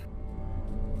 Great.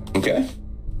 Okay.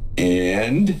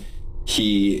 And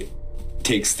he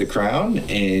takes the crown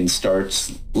and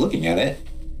starts looking at it.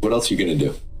 What else are you gonna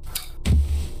do?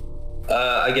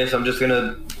 I guess I'm just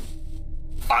gonna...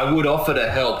 I would offer to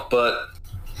help, but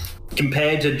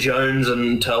compared to Jones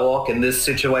and Towak in this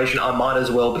situation, I might as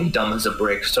well be dumb as a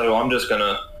brick, so I'm just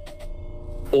gonna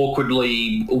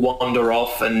awkwardly wander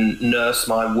off and nurse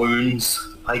my wounds,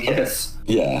 I guess.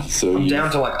 Yeah, so I'm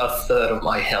down to like a third of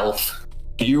my health.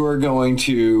 you are going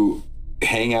to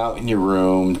hang out in your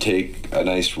room, take a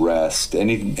nice rest.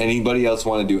 Anybody else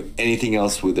want to do anything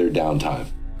else with their downtime?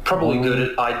 Probably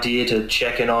good idea to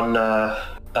check in on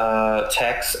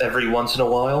Tex every once in a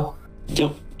while.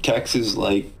 Yep. Tex is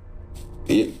like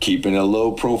keeping a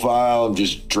low profile,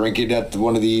 just drinking at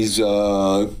one of these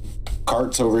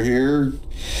carts over here,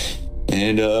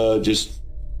 and just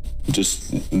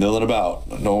milling about.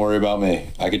 Don't worry about me.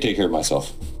 I can take care of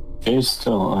myself. He's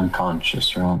still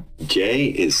unconscious, right? Jay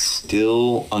is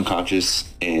still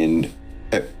unconscious, and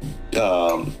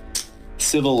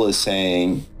Civil is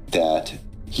saying that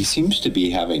he seems to be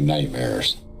having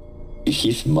nightmares.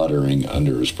 He's muttering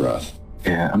under his breath.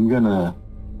 Yeah, I'm gonna,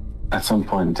 at some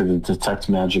point, do the detect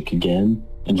magic again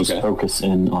and just focus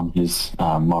in on his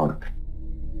mark.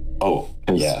 Oh,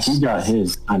 yes. He got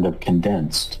his kind of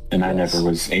condensed, and I never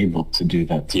was able to do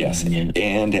that to him yet.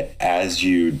 And as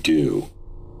you do,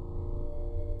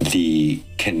 the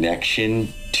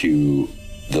connection to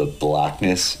the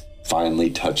blackness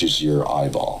finally touches your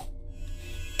eyeball,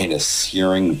 and a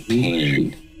searing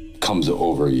pain comes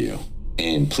over you.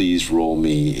 And please roll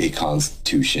me a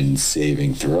Constitution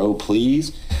saving throw,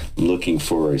 please. I'm looking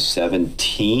for a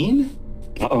 17.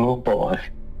 Oh boy.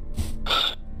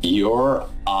 Your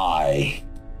eye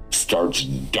starts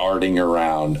darting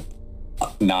around,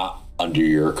 not under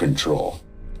your control,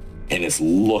 and it's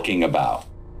looking about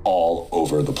all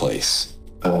over the place.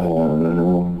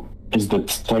 Is the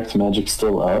detect magic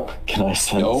still up? Can I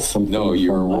sense something? No,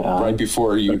 you're from my eye? right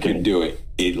before you could do it.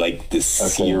 It like this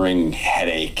searing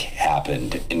headache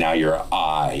happened, and now your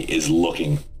eye is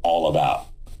looking all about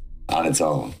on its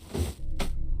own.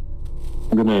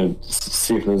 I'm gonna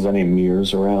see if there's any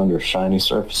mirrors around or shiny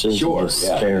surfaces. Sure, and just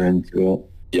stare into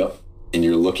it. Yep. And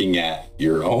you're looking at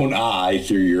your own eye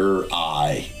through your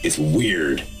eye. It's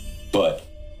weird, but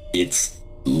it's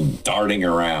darting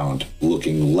around,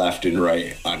 looking left and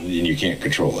right, and you can't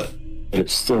control it. It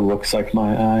still looks like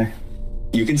my eye.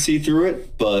 You can see through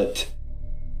it, but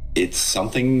it's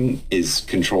something is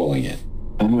controlling it.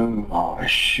 Oh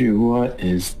shoot! What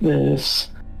is this?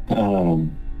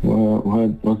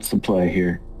 What's the play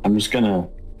here? I'm just gonna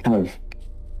kind of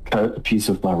cut a piece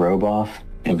of my robe off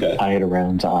and tie it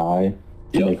around the eye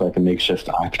to make like a makeshift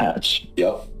eye patch.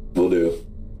 Yep. Will do.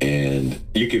 And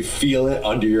you can feel it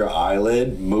under your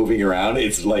eyelid moving around.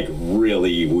 It's like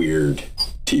really weird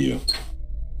to you.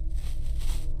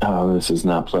 Oh, this is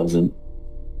not pleasant.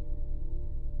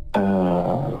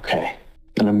 Okay.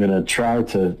 And I'm gonna try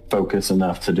to focus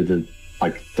enough to do the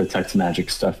detect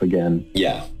magic stuff again.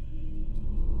 Yeah.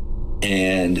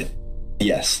 And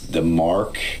yes, the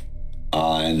mark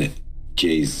on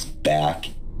Jay's back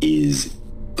is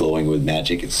glowing with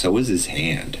magic, and so is his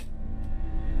hand.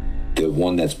 The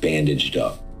one that's bandaged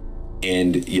up.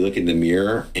 And you look in the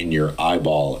mirror and your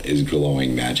eyeball is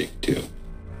glowing magic too.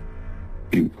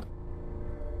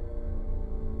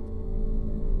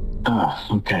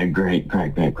 Okay, great.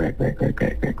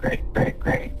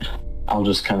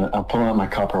 I'll pull out my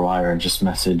copper wire and just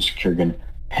message Kurgan,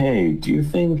 hey, do you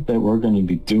think that we're going to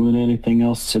be doing anything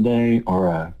else today,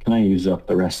 or can I use up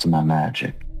the rest of my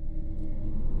magic?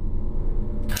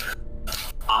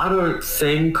 I don't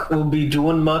think we'll be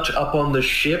doing much up on the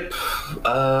ship.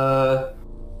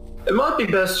 It might be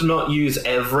best to not use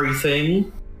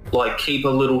everything, like keep a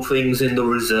little things in the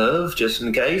reserve just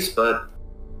in case, but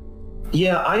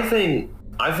yeah, I think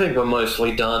we're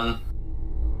mostly done.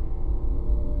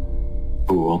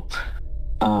 Cool.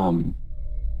 Am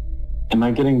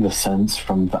I getting the sense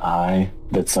from the eye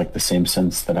that's like the same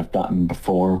sense that I've gotten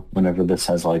before whenever this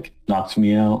has like knocked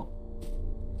me out?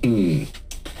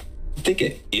 Think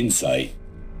an insight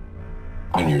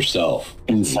on yourself.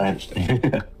 Insight.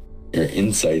 You're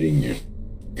inciting your...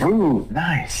 Ooh,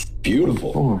 nice.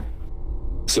 Beautiful. Ooh.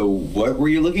 So what were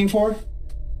you looking for?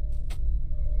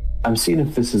 I'm seeing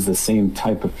if this is the same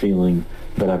type of feeling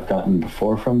that I've gotten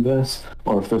before from this,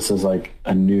 or if this is like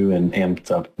a new and amped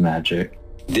up magic.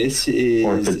 This is...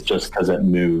 Or if it's just because it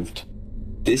moved.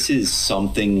 This is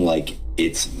something like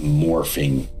it's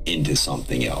morphing into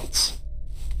something else.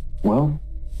 Well,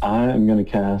 I'm going to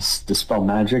cast Dispel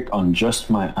Magic on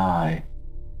just my eye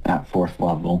at 4th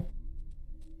level.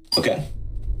 Okay.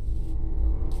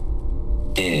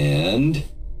 And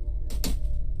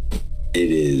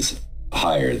it is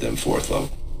higher than 4th level.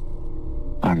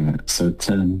 Alright, so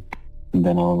 10. And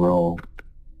then I'll roll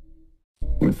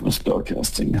with my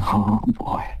spellcasting. Oh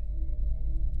boy.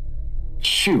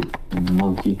 Shoot,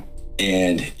 monkey.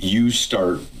 And you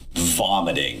start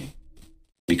vomiting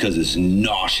because this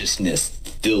nauseousness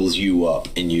fills you up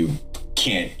and you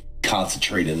can't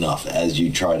concentrate enough as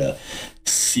you try to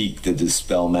seek the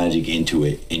dispel magic into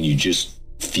it, and you just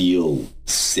feel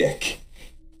sick,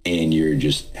 and you're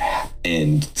just,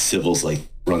 and Sybil's like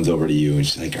runs over to you and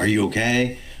she's like, are you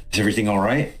okay? Is everything all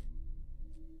right?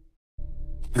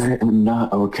 I am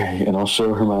not okay, and I'll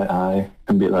show her my eye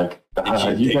and be like,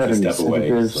 you got any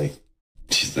senators?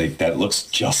 She's like, that looks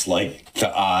just like the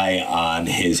eye on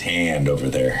his hand over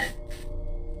there.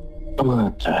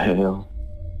 What the hell?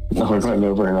 I'll run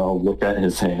over and I'll look at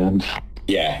his hand.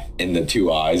 Yeah, and the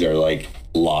two eyes are like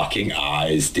locking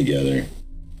eyes together.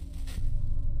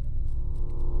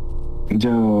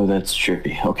 Oh, that's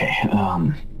trippy. Okay,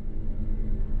 I'm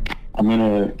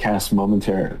gonna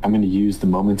I'm gonna use the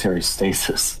momentary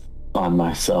stasis on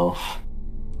myself.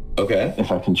 Okay.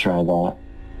 If I can try that.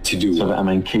 To do so what? that I'm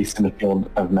encased in a field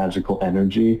of magical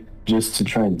energy, just to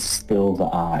try and still the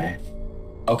eye.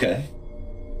 Okay.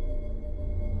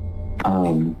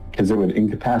 Because it would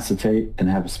incapacitate and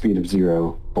have a speed of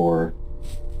 0 for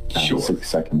 6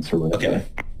 seconds or whatever. Okay.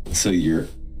 So your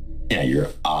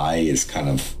eye is kind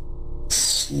of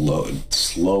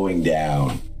slowing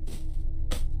down,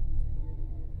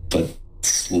 but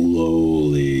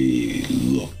slowly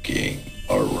looking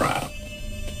around.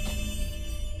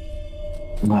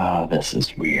 Wow, this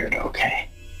is weird. Okay.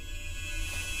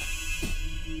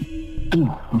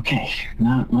 Okay,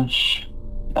 not much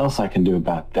else I can do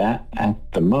about that at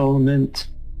the moment.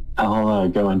 I'll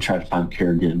go and try to find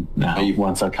Kurgan now.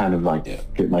 Once I kind of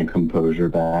get my composure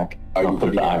back. I'll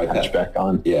put the eye patch back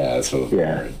on. Yeah, that's what.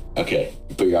 Yeah. Okay,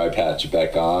 you put your eye patch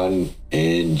back on,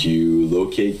 and you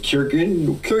locate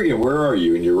Kurgan. Kurgan, where are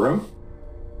you? In your room?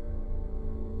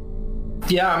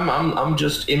 Yeah, I'm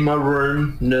just in my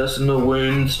room, nursing the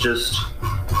wounds, just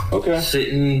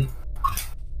sitting.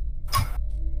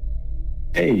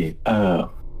 Hey,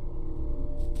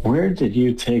 where did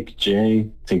you take Jay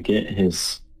to get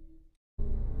his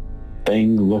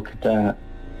thing looked at?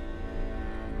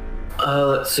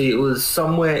 Let's see, it was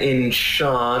somewhere in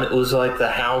Shan. It was like the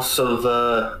house of,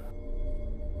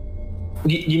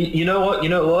 you know what?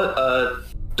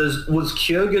 Was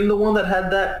Kurgan the one that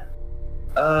had that,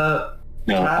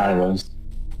 No, I was.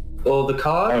 Or the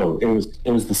card? Oh, it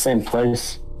was the same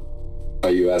place.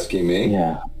 Are you asking me?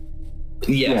 Yeah.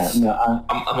 Yes. Yeah, no,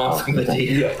 I'm asking the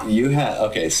DM. Yeah, you had,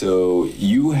 okay, so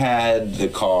you had the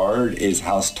card is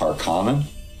House Tarkanan.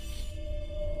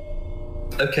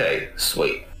 Okay,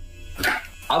 sweet.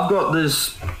 I've got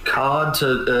this card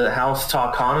to House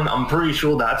Tarkanan. I'm pretty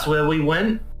sure that's where we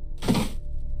went.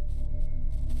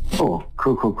 Cool.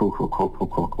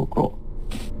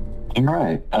 All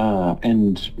right.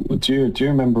 And do you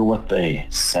remember what they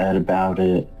said about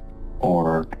it,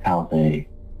 or how they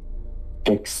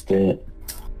fixed it?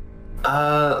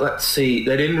 Let's see.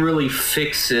 They didn't really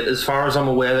fix it. As far as I'm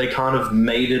aware, they kind of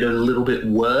made it a little bit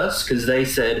worse because they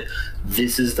said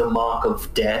this is the mark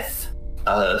of death.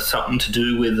 Something to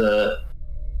do with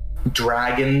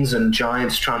dragons and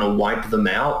giants trying to wipe them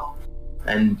out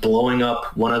and blowing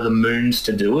up one of the moons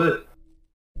to do it.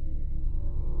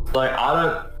 Like,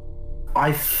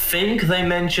 I think they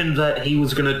mentioned that he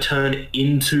was going to turn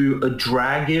into a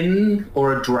dragon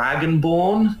or a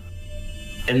dragonborn,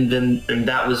 and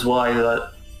that was why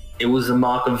it was a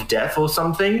mark of death or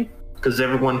something, because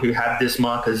everyone who had this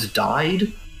mark has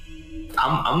died.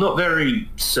 I'm not very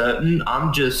certain.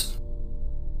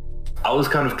 I was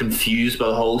kind of confused by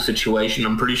the whole situation.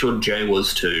 I'm pretty sure Jay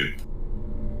was too.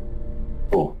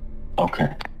 Cool.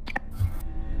 Okay.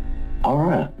 All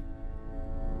right.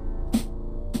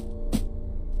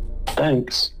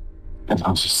 Thanks. And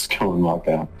I'll just go and walk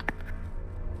out.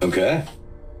 Okay.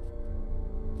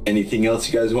 Anything else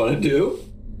you guys want to do?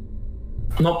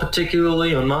 Not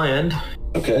particularly on my end.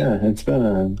 Okay. Yeah, it's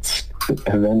been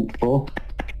eventful.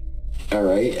 All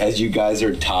right. As you guys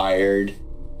are tired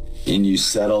and you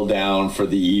settle down for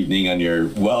the evening on your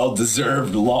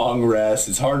well-deserved long rest,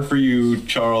 it's hard for you,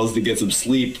 Charles, to get some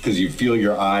sleep because you feel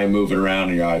your eye moving around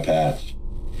in your eye patch.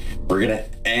 We're going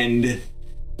to end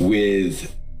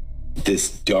with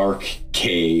this dark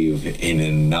cave in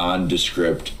a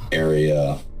nondescript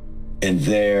area. And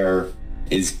there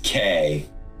is Kay,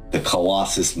 the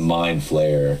Colossus Mind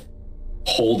Flayer,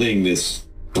 holding this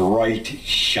bright,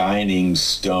 shining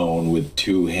stone with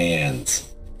two hands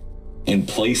and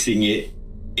placing it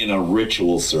in a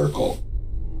ritual circle.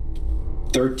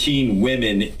 13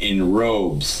 women in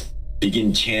robes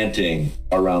begin chanting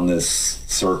around this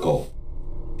circle,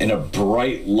 and a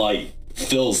bright light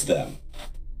fills them,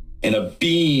 and a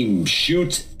beam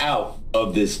shoots out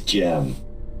of this gem,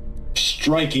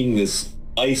 striking this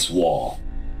ice wall.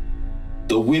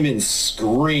 The women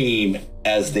scream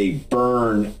as they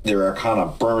burn. Their arcana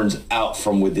burns out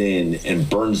from within and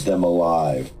burns them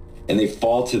alive, and they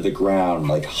fall to the ground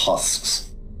like husks.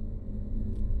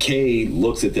 Kay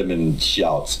looks at them and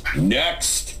shouts,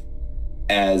 "Next!"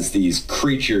 as these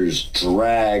creatures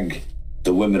drag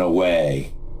the women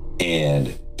away,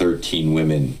 and 13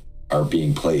 women are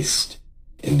being placed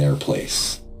in their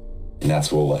place. And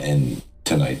that's where we'll end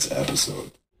tonight's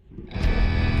episode.